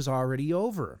game is already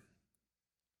over.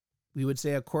 We would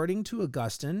say, according to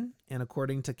Augustine and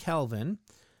according to Calvin,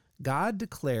 God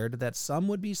declared that some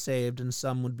would be saved and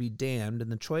some would be damned, and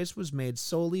the choice was made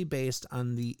solely based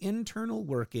on the internal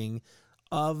working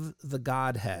of the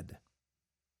Godhead.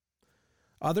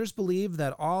 Others believe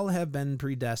that all have been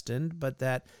predestined, but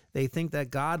that they think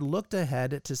that God looked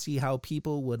ahead to see how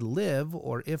people would live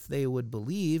or if they would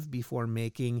believe before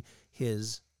making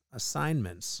his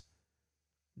assignments.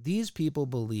 These people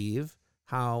believe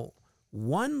how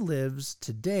one lives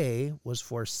today was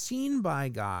foreseen by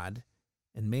God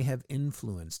and may have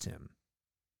influenced him.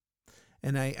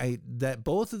 And I that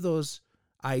both of those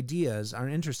ideas are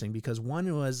interesting, because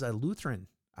one was a Lutheran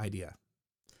idea.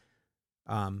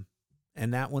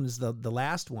 And that one is the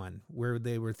last one, where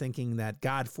they were thinking that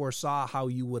God foresaw how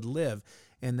you would live.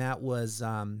 And that was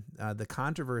the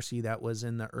controversy that was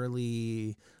in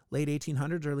the late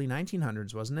 1800s, early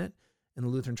 1900s, wasn't it? In the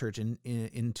Lutheran Church, in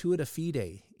intuita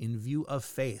fide, in view of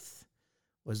faith,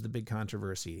 was the big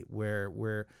controversy,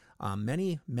 where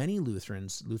many Lutheran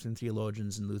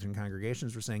theologians and Lutheran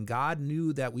congregations were saying God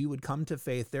knew that we would come to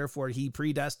faith, therefore he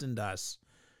predestined us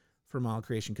from all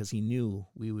creation because he knew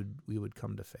we would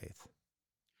come to faith.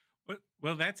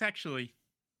 Well, that's actually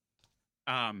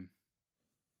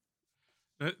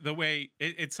the way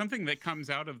it's something that comes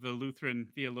out of the Lutheran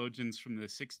theologians from the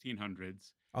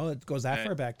 1600s. Oh, it goes that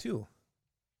far back too.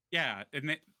 Yeah, and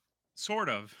it sort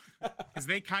of, because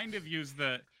they kind of use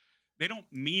they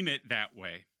don't mean it that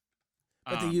way,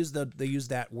 but they use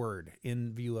that word,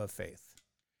 in view of faith.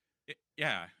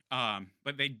 Yeah,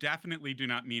 but they definitely do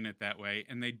not mean it that way,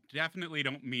 and they definitely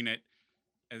don't mean it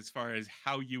as far as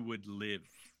how you would live.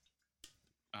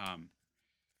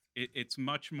 It's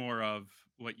much more of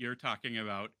what you're talking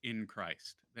about in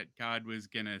Christ, that God was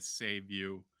going to save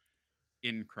you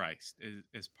in Christ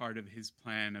as part of his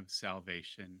plan of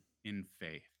salvation in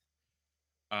faith.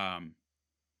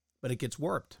 But it gets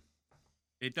warped.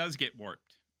 It does get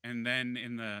warped. And then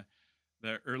in the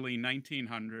early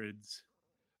 1900s,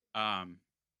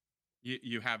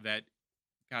 you have that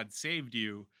God saved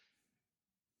you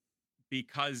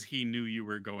because he knew you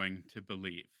were going to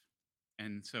believe.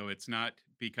 And so it's not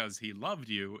because he loved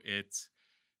you, it's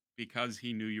because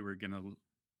he knew you were going to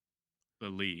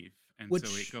believe. And so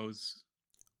it goes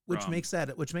which makes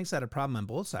that a problem on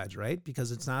both sides, right?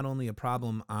 Because it's not only a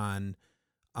problem on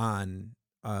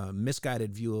a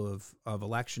misguided view of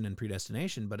election and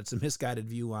predestination, but it's a misguided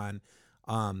view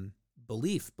on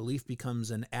belief. Belief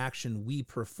becomes an action we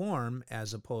perform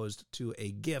as opposed to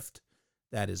a gift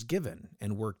that is given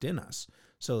and worked in us.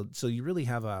 So you really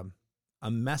have a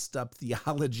messed up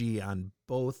theology on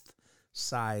both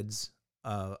sides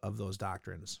of those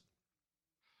doctrines.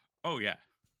 Oh yeah.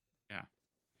 Yeah.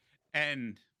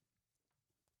 And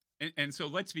so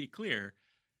let's be clear.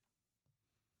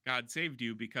 God saved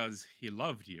you because he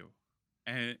loved you.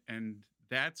 And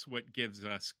that's what gives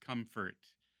us comfort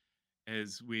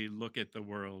as we look at the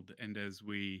world and as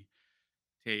we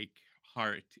take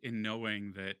heart in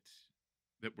knowing that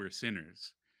we're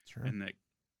sinners Sure. and that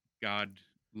God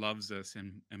loves us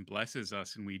and blesses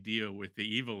us and we deal with the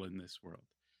evil in this world.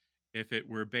 If it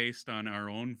were based on our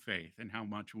own faith and how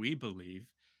much we believe,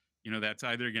 that's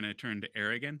either going to turn to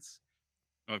arrogance.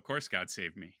 "Oh, of course, God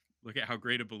saved me. Look at how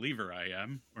great a believer I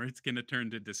am. Or it's going to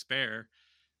turn to despair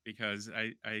because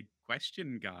I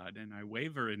question God and I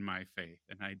waver in my faith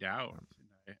and I doubt and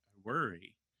I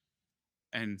worry.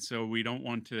 And so we don't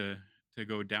want to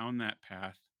go down that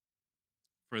path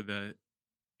for the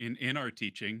in our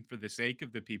teaching for the sake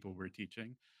of the people we're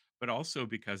teaching, but also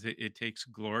because it takes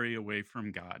glory away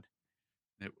from God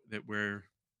that we're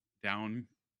down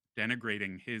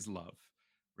denigrating his love.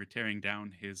 We're tearing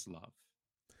down his love.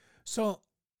 So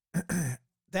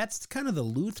that's kind of the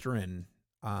Lutheran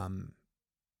um,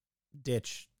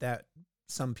 ditch that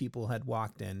some people had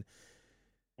walked in.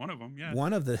 One of them, yeah.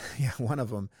 One of the one of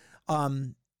them.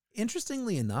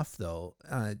 Interestingly enough, though,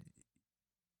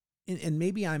 and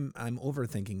maybe I'm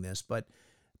overthinking this, but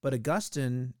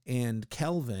Augustine and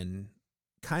Calvin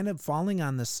kind of falling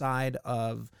on the side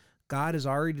of God has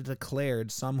already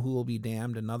declared some who will be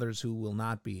damned and others who will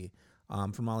not be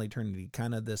from all eternity.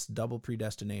 Kind of this double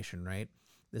predestination, right?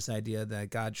 This idea that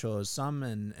God chose some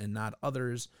and not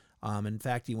others. In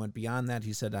fact, he went beyond that.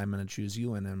 He said, I'm going to choose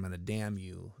you and I'm going to damn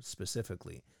you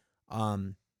specifically.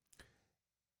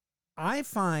 I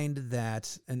find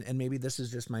that, and maybe this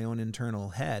is just my own internal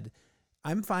head,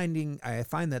 I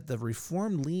find that the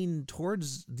Reformed lean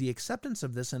towards the acceptance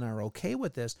of this and are okay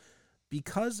with this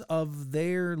because of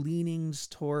their leanings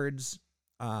towards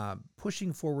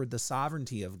pushing forward the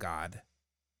sovereignty of God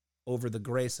over the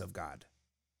grace of God.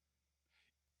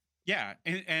 Yeah,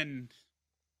 and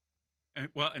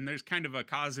there's kind of a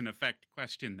cause and effect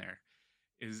question there.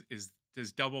 Is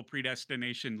does double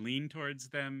predestination lead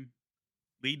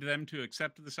them to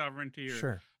accept the sovereignty, or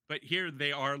Sure. but here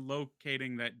they are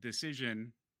locating that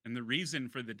decision and the reason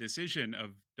for the decision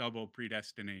of double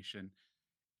predestination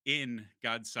in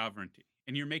God's sovereignty.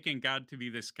 And you're making God to be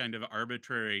this kind of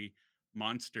arbitrary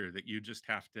monster that you just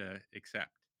have to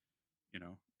accept,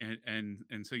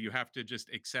 and so you have to just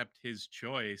accept his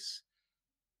choice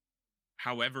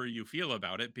however you feel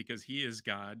about it because he is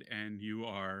God and you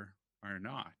are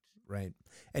not. Right.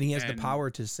 And he has the And power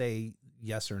to say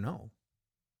yes or no.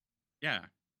 yeah.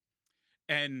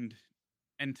 And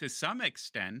to some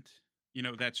extent,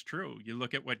 that's true. You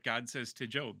look at what God says to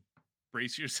Job,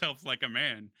 brace yourself like a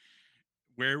man.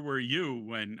 Where were you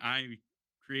when I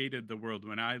created the world,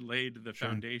 when I laid the Sure.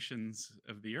 foundations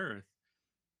of the earth?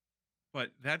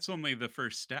 But that's only the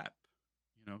first step,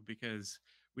 because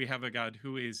we have a God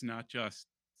who is not just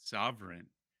sovereign,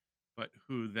 but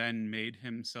who then made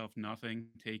himself nothing,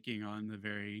 taking on the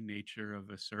very nature of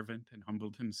a servant and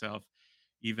humbled himself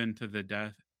even to the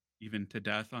death, even to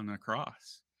death on the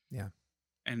cross. Yeah.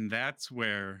 And that's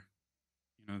where,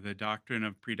 the doctrine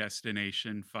of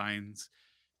predestination finds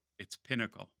its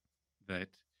pinnacle, that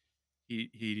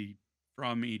he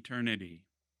from eternity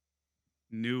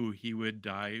knew he would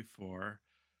die for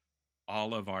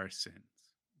all of our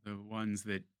sins, the ones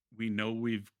that we know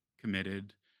we've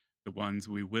committed, the ones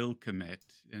we will commit,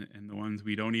 and the ones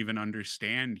we don't even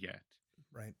understand yet.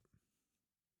 Right.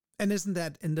 And doesn't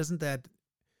that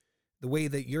the way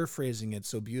that you're phrasing it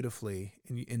so beautifully,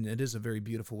 and it is a very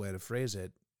beautiful way to phrase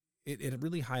it, it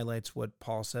really highlights what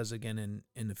Paul says again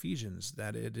in Ephesians,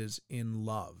 that it is in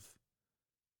love.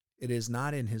 It is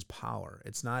not in his power.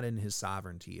 It's not in his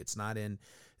sovereignty. It's not in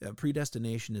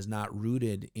predestination is not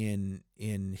rooted in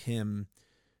him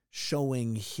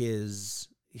showing his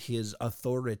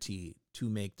authority to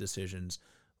make decisions,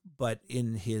 but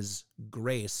in his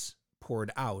grace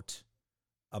poured out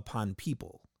upon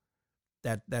people.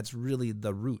 That's really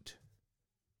the root.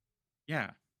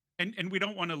 Yeah. And we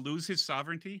don't want to lose his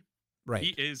sovereignty. Right. He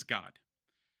is God.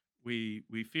 We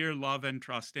fear, love, and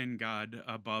trust in God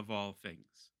above all things.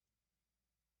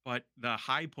 But the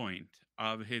high point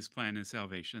of his plan of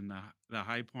salvation, the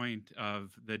high point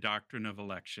of the doctrine of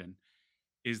election,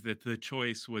 is that the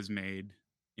choice was made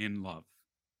in love.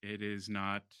 It is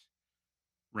not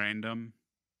random.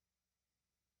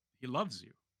 He loves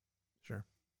you. Sure.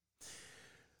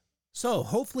 So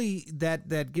hopefully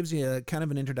that gives you a kind of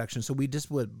an introduction. So we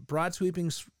just would broad sweeping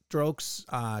strokes.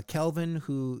 Calvin,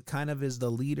 who kind of is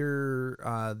the leader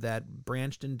that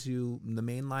branched into the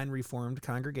mainline Reformed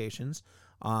congregations.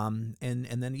 And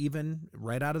then even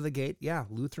right out of the gate, yeah,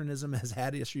 Lutheranism has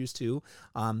had issues too.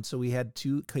 So we had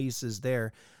two cases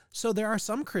there. So there are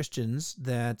some Christians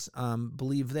that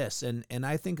believe this, and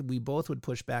I think we both would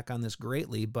push back on this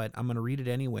greatly, but I'm going to read it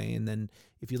anyway, and then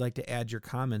if you'd like to add your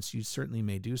comments, you certainly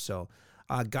may do so.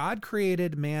 God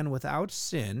created man without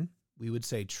sin. We would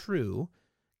say true.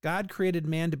 God created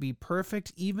man to be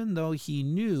perfect, even though he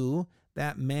knew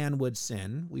that man would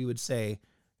sin. We would say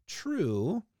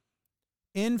true.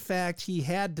 In fact, he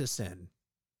had to sin.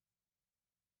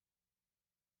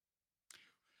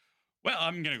 Well,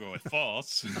 I'm going to go with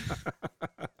false.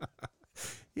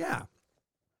 Yeah.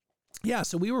 Yeah,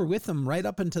 so we were with him right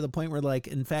up until the point where, like,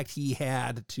 in fact, he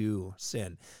had to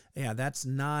sin. Yeah, that's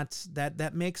not,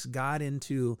 that makes God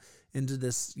into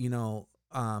this,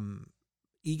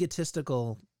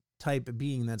 egotistical type of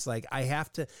being that's like,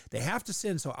 they have to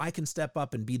sin so I can step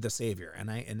up and be the savior. And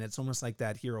it's almost like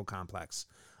that hero complex.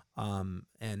 And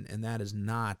that is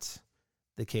not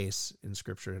the case in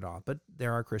Scripture at all. But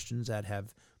there are Christians that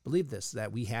have believed this,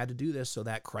 that we had to do this so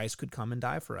that Christ could come and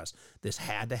die for us. This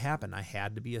had to happen. I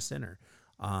had to be a sinner.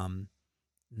 And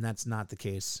that's not the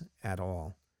case at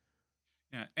all.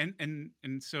 Yeah, and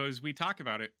so as we talk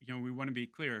about it, we want to be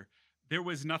clear. There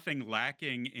was nothing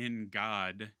lacking in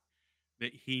God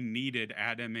that he needed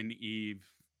Adam and Eve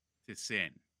to sin.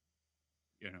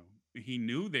 He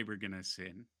knew they were going to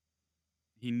sin.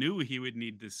 He knew he would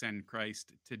need to send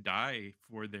Christ to die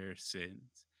for their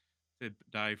sins, to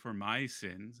die for my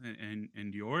sins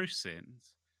and your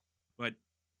sins. But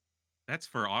that's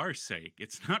for our sake.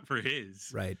 It's not for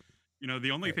his. Right.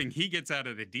 The only thing he gets out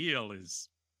of the deal is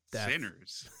Death.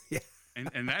 Sinners. Yeah.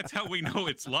 And that's how we know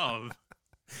it's love.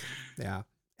 Yeah.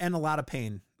 And a lot of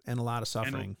pain and a lot of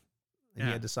suffering. And yeah.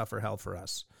 he had to suffer hell for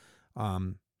us.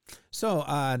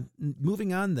 So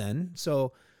moving on then.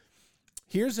 So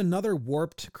here's another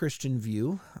warped Christian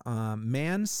view.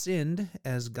 Man sinned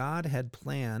as God had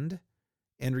planned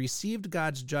and received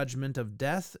God's judgment of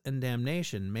death and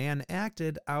damnation. Man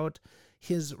acted out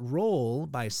his role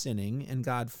by sinning, and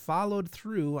God followed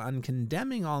through on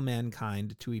condemning all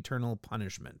mankind to eternal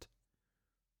punishment.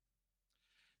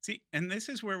 See, and this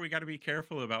is where we got to be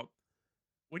careful about,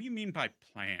 what do you mean by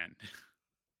planned?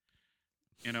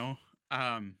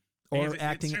 Or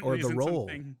acting, or the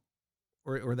role,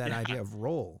 or that idea of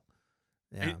role.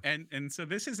 Yeah. And so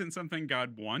this isn't something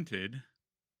God wanted.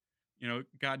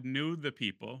 God knew the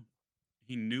people.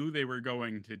 He knew they were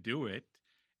going to do it.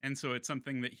 And so it's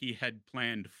something that he had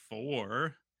planned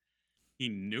for. He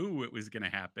knew it was going to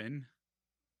happen.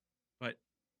 But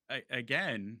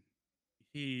again,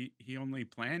 he only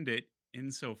planned it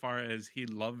insofar as he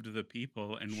loved the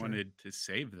people and Sure. wanted to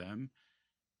save them.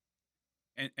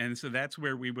 And so that's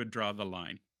where we would draw the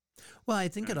line. Well, I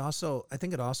think it also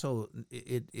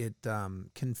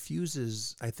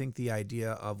confuses, I think, the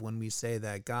idea of when we say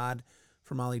that God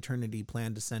from all eternity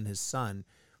planned to send his son.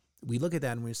 We look at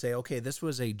that and we say, okay, this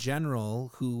was a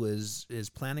general who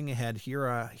is planning ahead.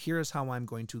 Here is how I'm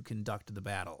going to conduct the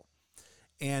battle.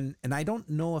 And I don't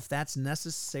know if that's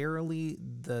necessarily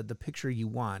the picture you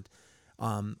want,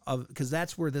 because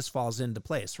that's where this falls into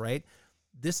place, right?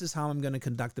 This is how I'm going to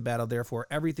conduct the battle. Therefore,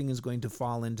 everything is going to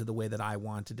fall into the way that I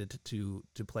wanted it to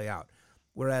play out.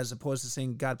 Whereas opposed to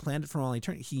saying God planned it from all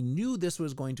eternity, he knew this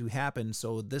was going to happen,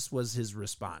 so this was his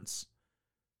response.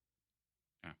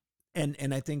 Yeah.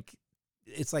 And I think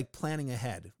it's like planning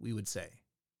ahead, we would say,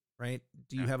 right?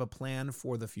 Do you have a plan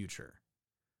for the future?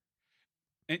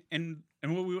 And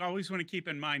what we always want to keep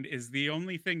in mind is the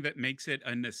only thing that makes it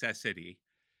a necessity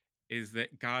is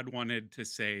that God wanted to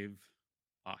save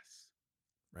us.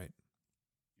 Right.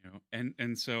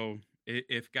 And so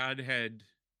if God had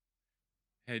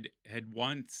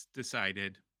once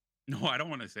decided, no, I don't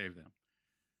want to save them,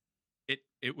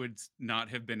 it would not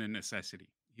have been a necessity.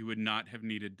 He would not have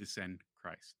needed to send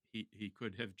Christ. He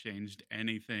could have changed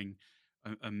anything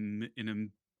in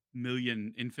a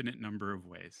million, infinite number of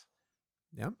ways.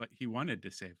 Yeah. But he wanted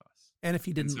to save us. And if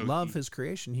he didn't love his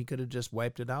creation, he could have just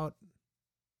wiped it out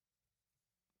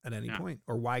at any point.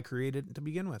 Or why create it to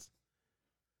begin with?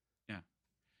 Yeah.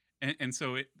 And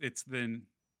so it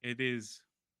is,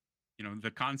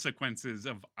 the consequences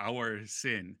of our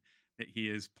sin that he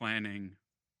is planning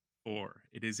for.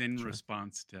 It is in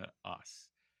response to us.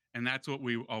 And that's what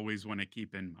we always want to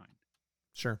keep in mind.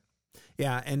 Sure.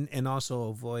 Yeah, and also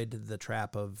avoid the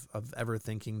trap of ever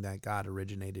thinking that God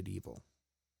originated evil,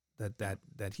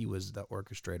 that he was the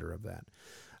orchestrator of that.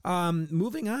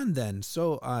 Moving on then.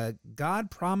 So God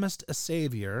promised a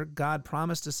Savior. God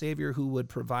promised a Savior who would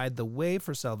provide the way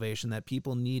for salvation that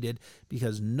people needed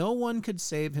because no one could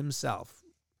save himself.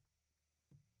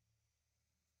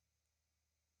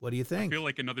 What do you think? I feel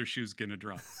like another shoe's going to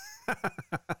drop.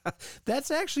 That's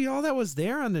actually all that was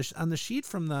there on the sheet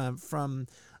from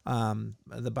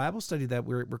The Bible study that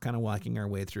we're kind of walking our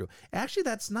way through. Actually,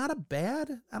 that's not a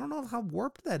bad. I don't know how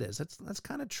warped that is. That's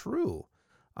kind of true.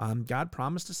 God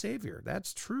promised a savior.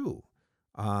 That's true.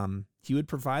 He would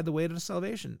provide the way to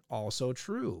salvation. Also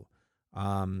true.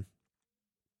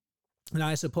 Now,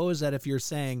 I suppose that if you're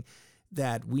saying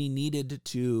that we needed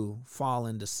to fall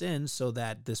into sin so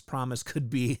that this promise could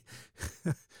be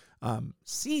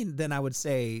seen, then I would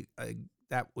say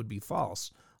that would be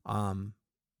false.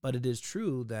 But it is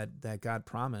true that God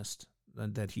promised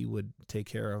that he would take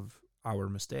care of our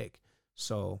mistake.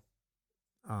 So,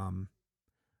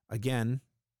 again,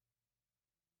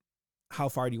 how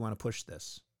far do you want to push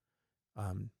this?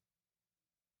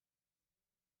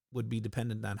 Would be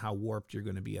dependent on how warped you're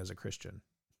going to be as a Christian.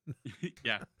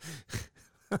 Yeah.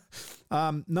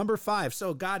 Number 5.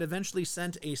 So God eventually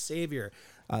sent a savior.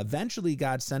 Eventually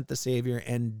God sent the savior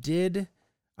and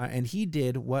he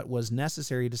did what was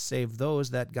necessary to save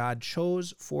those that God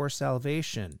chose for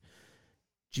salvation.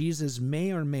 Jesus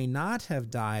may or may not have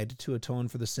died to atone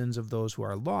for the sins of those who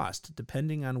are lost,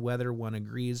 depending on whether one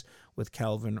agrees with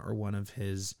Calvin or one of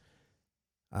his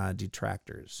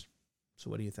detractors. So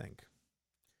what do you think?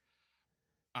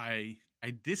 I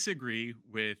disagree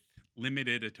with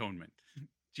limited atonement.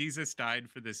 Jesus died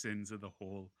for the sins of the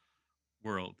whole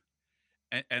world.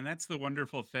 And that's the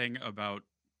wonderful thing about,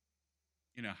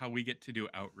 how we get to do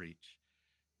outreach.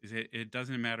 Is it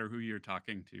doesn't matter who you're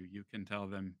talking to. You can tell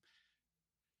them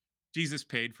Jesus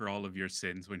paid for all of your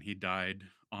sins when he died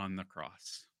on the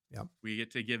cross. Yep. We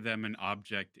get to give them an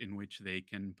object in which they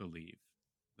can believe.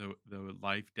 The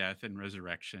life, death, and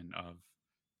resurrection of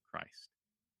Christ.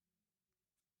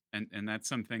 And that's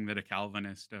something that a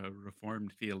Calvinist, a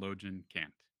Reformed theologian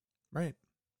can't. Right.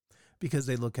 Because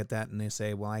they look at that and they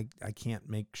say, well, I can't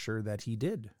make sure that he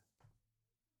did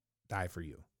die for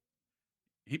you.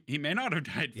 He may not have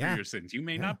died for your sins. You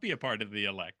may not be a part of the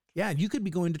elect. Yeah, and you could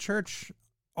be going to church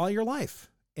all your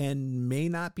life and may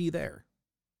not be there.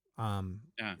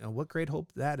 What great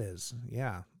hope that is.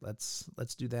 Yeah, let's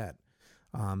do that.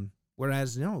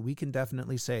 Whereas, we can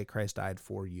definitely say Christ died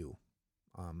for you.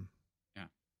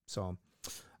 So,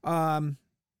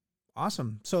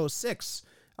 awesome. So 6,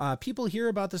 people hear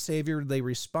about the Savior. They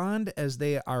respond as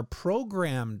they are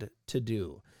programmed to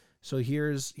do. So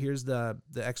here's the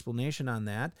explanation on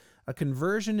that. A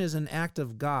conversion is an act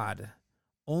of God.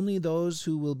 Only those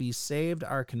who will be saved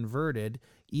are converted.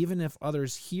 Even if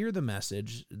others hear the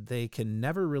message, they can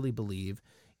never really believe.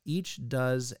 Each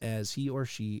does as he or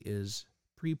she is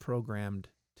pre-programmed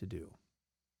to do.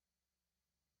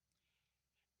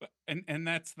 And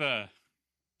that's the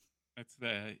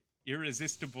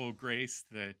irresistible grace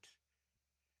that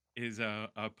is a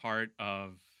part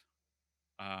of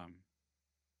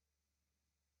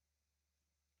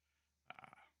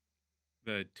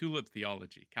the tulip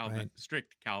theology,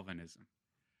 strict Calvinism,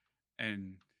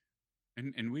 and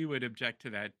we would object to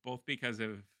that both because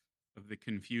of the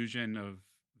confusion of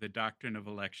the doctrine of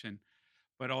election,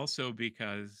 but also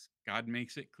because God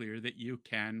makes it clear that you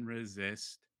can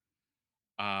resist.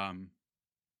 You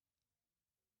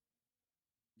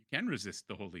can resist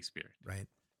the Holy Spirit. Right.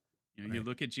 You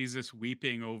look at Jesus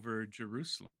weeping over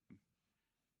Jerusalem.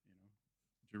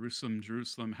 Jerusalem,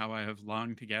 Jerusalem, how I have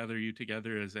longed to gather you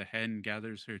together as a hen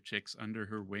gathers her chicks under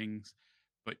her wings,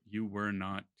 but you were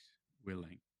not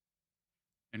willing.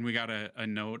 And we got a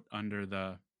note in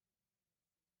the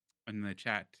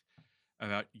chat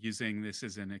about using this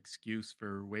as an excuse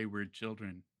for wayward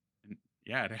children. And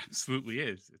yeah, it absolutely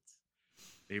is.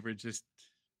 They were just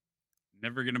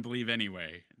never going to believe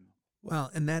anyway. Well,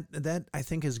 and that I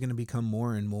think is going to become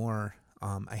more and more.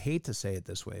 I hate to say it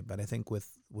this way, but I think with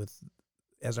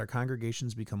as our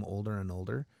congregations become older and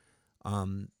older,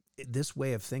 this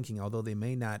way of thinking, although they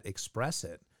may not express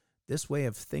it, this way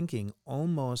of thinking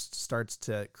almost starts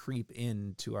to creep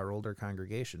into our older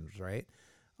congregations, right?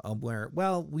 Where,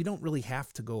 we don't really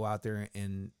have to go out there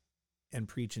and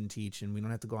preach and teach, and we don't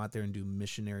have to go out there and do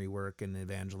missionary work and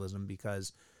evangelism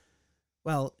because,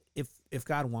 if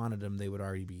God wanted them, they would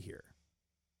already be here,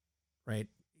 right?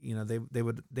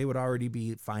 They would already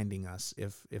be finding us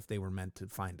if they were meant to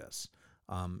find us.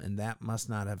 And that must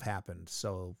not have happened.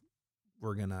 So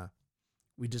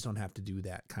we just don't have to do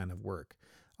that kind of work.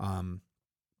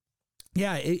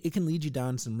 It can lead you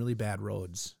down some really bad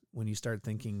roads when you start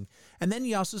thinking, and then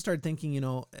you also start thinking,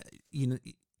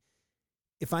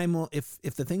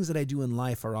 if the things that I do in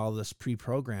life are all this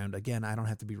pre-programmed, again, I don't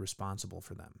have to be responsible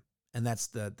for them. And that's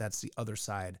the other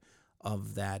side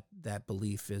of that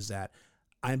belief, is that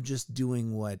I'm just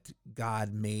doing what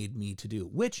God made me to do,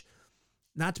 which,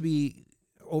 not to be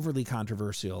overly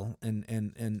controversial and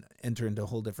enter into a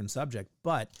whole different subject,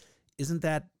 but isn't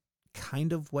that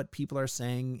kind of what people are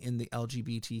saying in the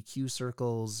LGBTQ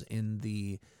circles, in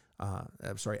the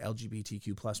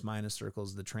LGBTQ plus minus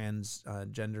circles, the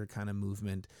transgender kind of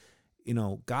movement.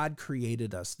 God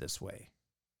created us this way.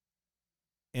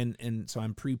 And so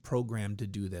I'm pre-programmed to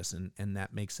do this, and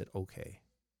that makes it okay.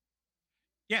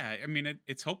 Yeah, I mean,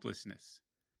 it's hopelessness.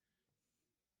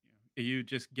 You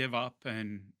just give up,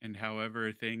 and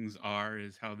however things are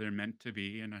is how they're meant to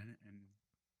be, and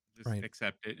just Right.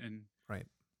 accept it. And Right.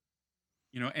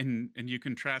 and you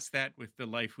contrast that with the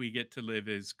life we get to live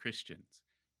as Christians.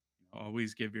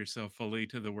 Always give yourself fully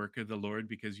to the work of the Lord,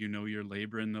 because your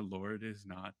labor in the Lord is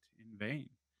not in vain.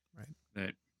 Right.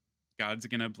 That God's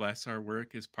going to bless our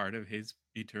work as part of his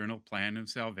eternal plan of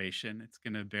salvation. It's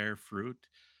going to bear fruit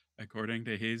according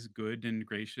to his good and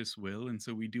gracious will. And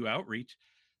so we do outreach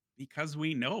because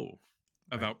we know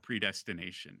Right. about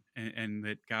predestination, and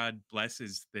that God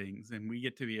blesses things and we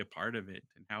get to be a part of it.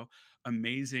 And how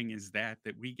amazing is that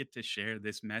we get to share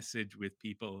this message with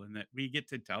people, and that we get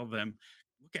to tell them,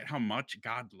 look at how much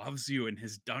God loves you and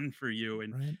has done for you.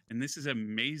 Right. And this is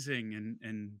amazing.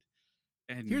 And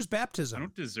Here's I baptism.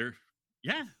 don't deserve.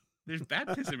 Yeah, there's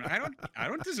baptism. I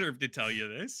don't deserve to tell you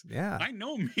this. Yeah. I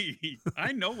know me.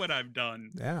 I know what I've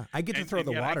done. Yeah. I get to throw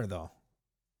the yet water, though.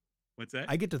 What's that?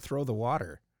 I get to throw the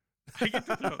water. I get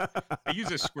to throw. I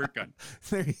use a squirt gun.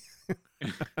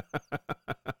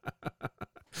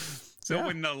 So Yeah.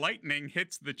 when the lightning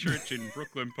hits the church in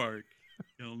Brooklyn Park,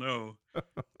 you'll know.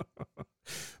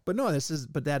 But no,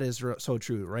 that is so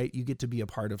true, right? You get to be a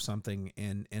part of something,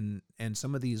 and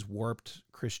some of these warped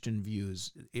Christian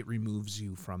views, it removes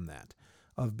you from that,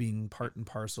 of being part and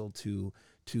parcel to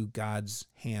God's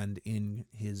hand in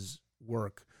his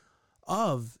work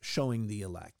of showing the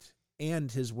elect,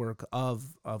 and his work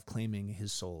of claiming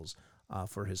his souls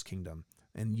for his kingdom.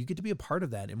 And you get to be a part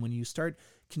of that. And when you start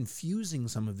confusing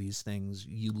some of these things,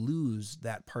 you lose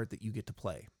that part that you get to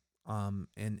play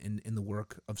in the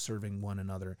work of serving one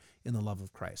another in the love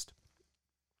of Christ.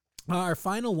 Our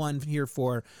final one here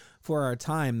for our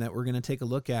time that we're going to take a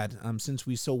look at, since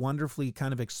we so wonderfully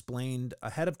kind of explained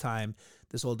ahead of time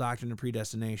this whole doctrine of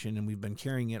predestination, and we've been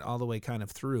carrying it all the way kind of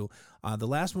through. The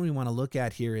last one we want to look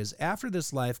at here is, after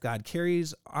this life, God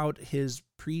carries out his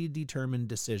predetermined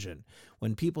decision.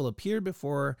 When people appear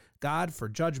before God for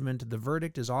judgment, the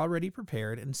verdict is already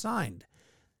prepared and signed.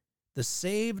 The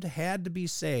saved had to be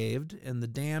saved, and the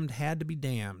damned had to be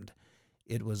damned.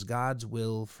 It was God's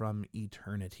will from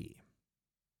eternity.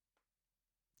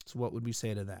 So what would we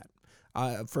say to that?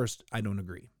 First, I don't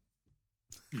agree.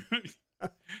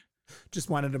 Just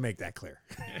wanted to make that clear.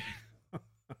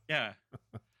 Yeah.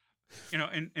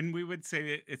 And we would say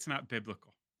that it's not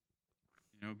biblical,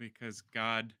 because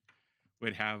God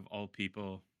would have all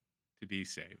people to be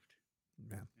saved.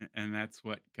 Yeah. And that's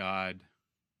what God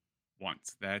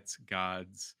wants. That's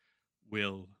God's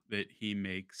will that he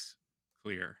makes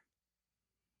clear.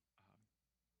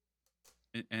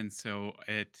 And so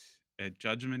at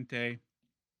Judgment Day,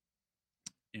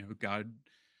 God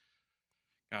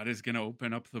is going to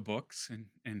open up the books,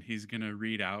 and he's going to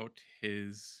read out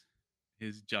his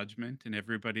judgment, and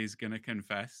everybody's going to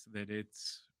confess that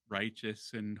it's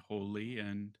righteous and holy,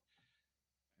 and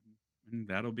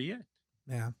that'll be it.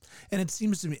 Yeah. And it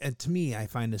seems to me, I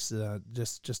find this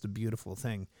just a beautiful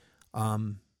thing.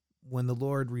 When the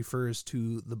Lord refers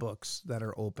to the books that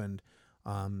are opened,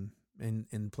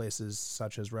 in places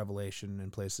such as Revelation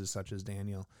and places such as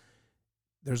Daniel,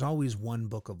 there's always one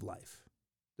book of life.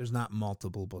 There's not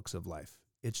multiple books of life.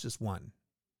 It's just one.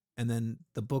 And then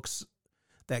the books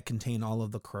that contain all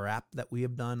of the crap that we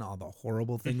have done, all the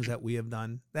horrible things that we have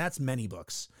done, that's many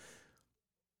books.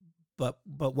 But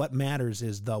what matters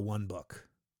is the one book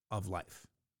of life,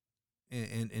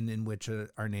 and in which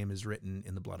our name is written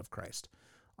in the blood of Christ.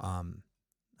 How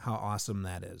awesome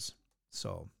that is.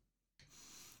 So,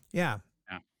 yeah.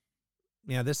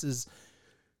 This is,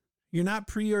 you're not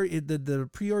the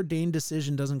preordained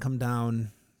decision doesn't come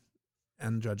down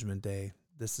on Judgment Day.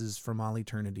 This is from all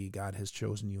eternity. God has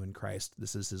chosen you in Christ.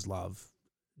 This is his love.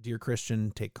 Dear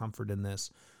Christian, take comfort in this.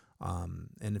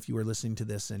 And if you are listening to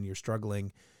this and you're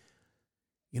struggling,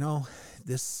 you're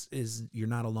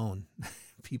not alone.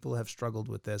 People have struggled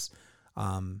with this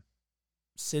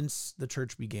since the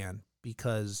church began,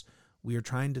 because we are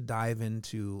trying to dive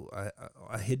into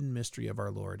a hidden mystery of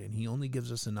our Lord, and he only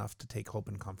gives us enough to take hope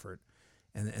and comfort.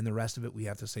 And the rest of it, we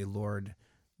have to say, Lord,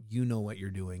 you know what you're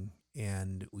doing,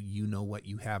 and you know what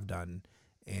you have done,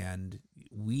 and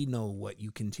we know what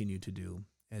you continue to do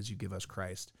as you give us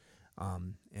Christ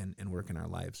and work in our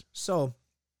lives. So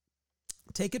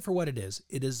take it for what it is.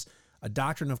 It is a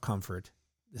doctrine of comfort.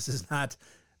 This is not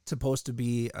supposed to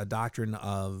be a doctrine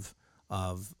of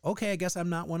of, okay, I guess I'm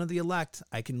not one of the elect.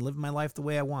 I can live my life the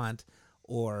way I want.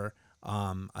 Or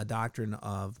a doctrine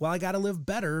of, well, I got to live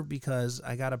better because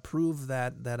I got to prove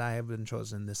that I have been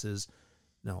chosen. This is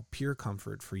pure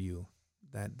comfort for you,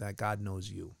 that God knows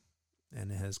you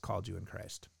and has called you in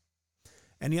Christ.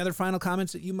 Any other final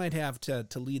comments that you might have to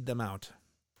lead them out?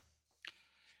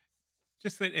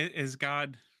 Just that as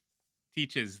God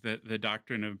teaches the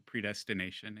doctrine of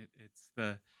predestination, it's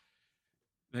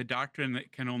the doctrine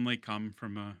that can only come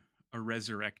from a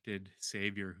resurrected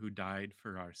Savior who died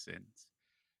for our sins,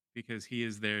 because he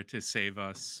is there to save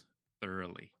us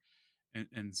thoroughly.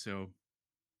 And so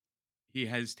he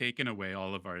has taken away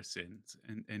all of our sins,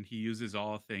 and he uses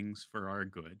all things for our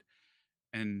good.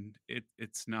 And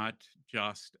it's not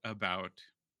just about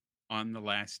on the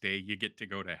last day you get to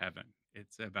go to heaven.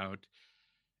 It's about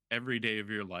every day of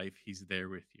your life he's there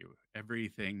with you.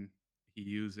 Everything he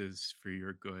uses for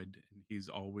your good, and he's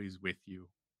always with you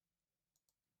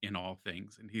in all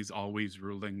things, and he's always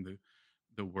ruling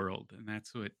the world. And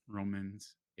that's what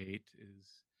Romans 8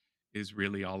 is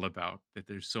really all about, that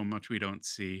there's so much we don't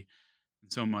see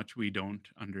and so much we don't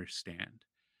understand.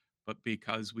 But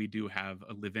because we do have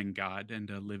a living God and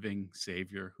a living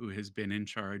Savior who has been in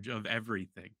charge of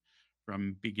everything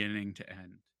from beginning to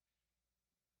end,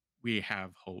 we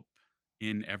have hope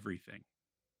in everything,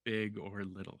 big or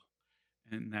little.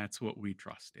 And that's what we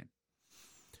trust in.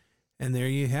 And there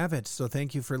you have it. So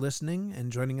thank you for listening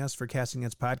and joining us for Casting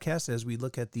Its Podcast as we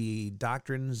look at the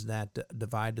doctrines that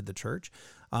divide the church.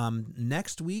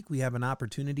 Next week, we have an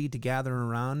opportunity to gather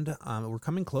around. We're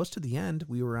coming close to the end.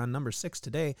 We were on number 6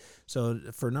 today. So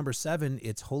for number 7,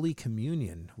 it's Holy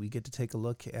Communion. We get to take a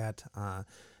look at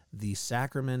the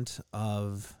sacrament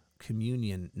of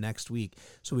communion next week.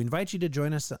 So we invite you to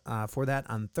join us for that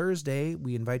on Thursday.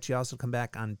 We invite you also to come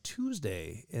back on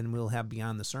Tuesday, and we'll have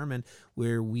Beyond the Sermon,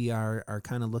 where we are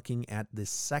kind of looking at the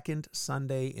second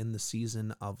Sunday in the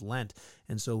season of Lent.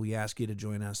 And so we ask you to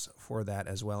join us for that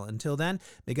as well. Until then,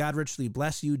 may God richly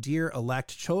bless you, dear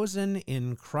elect chosen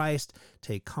in Christ.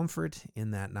 Take comfort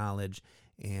in that knowledge,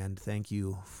 and thank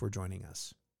you for joining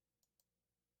us.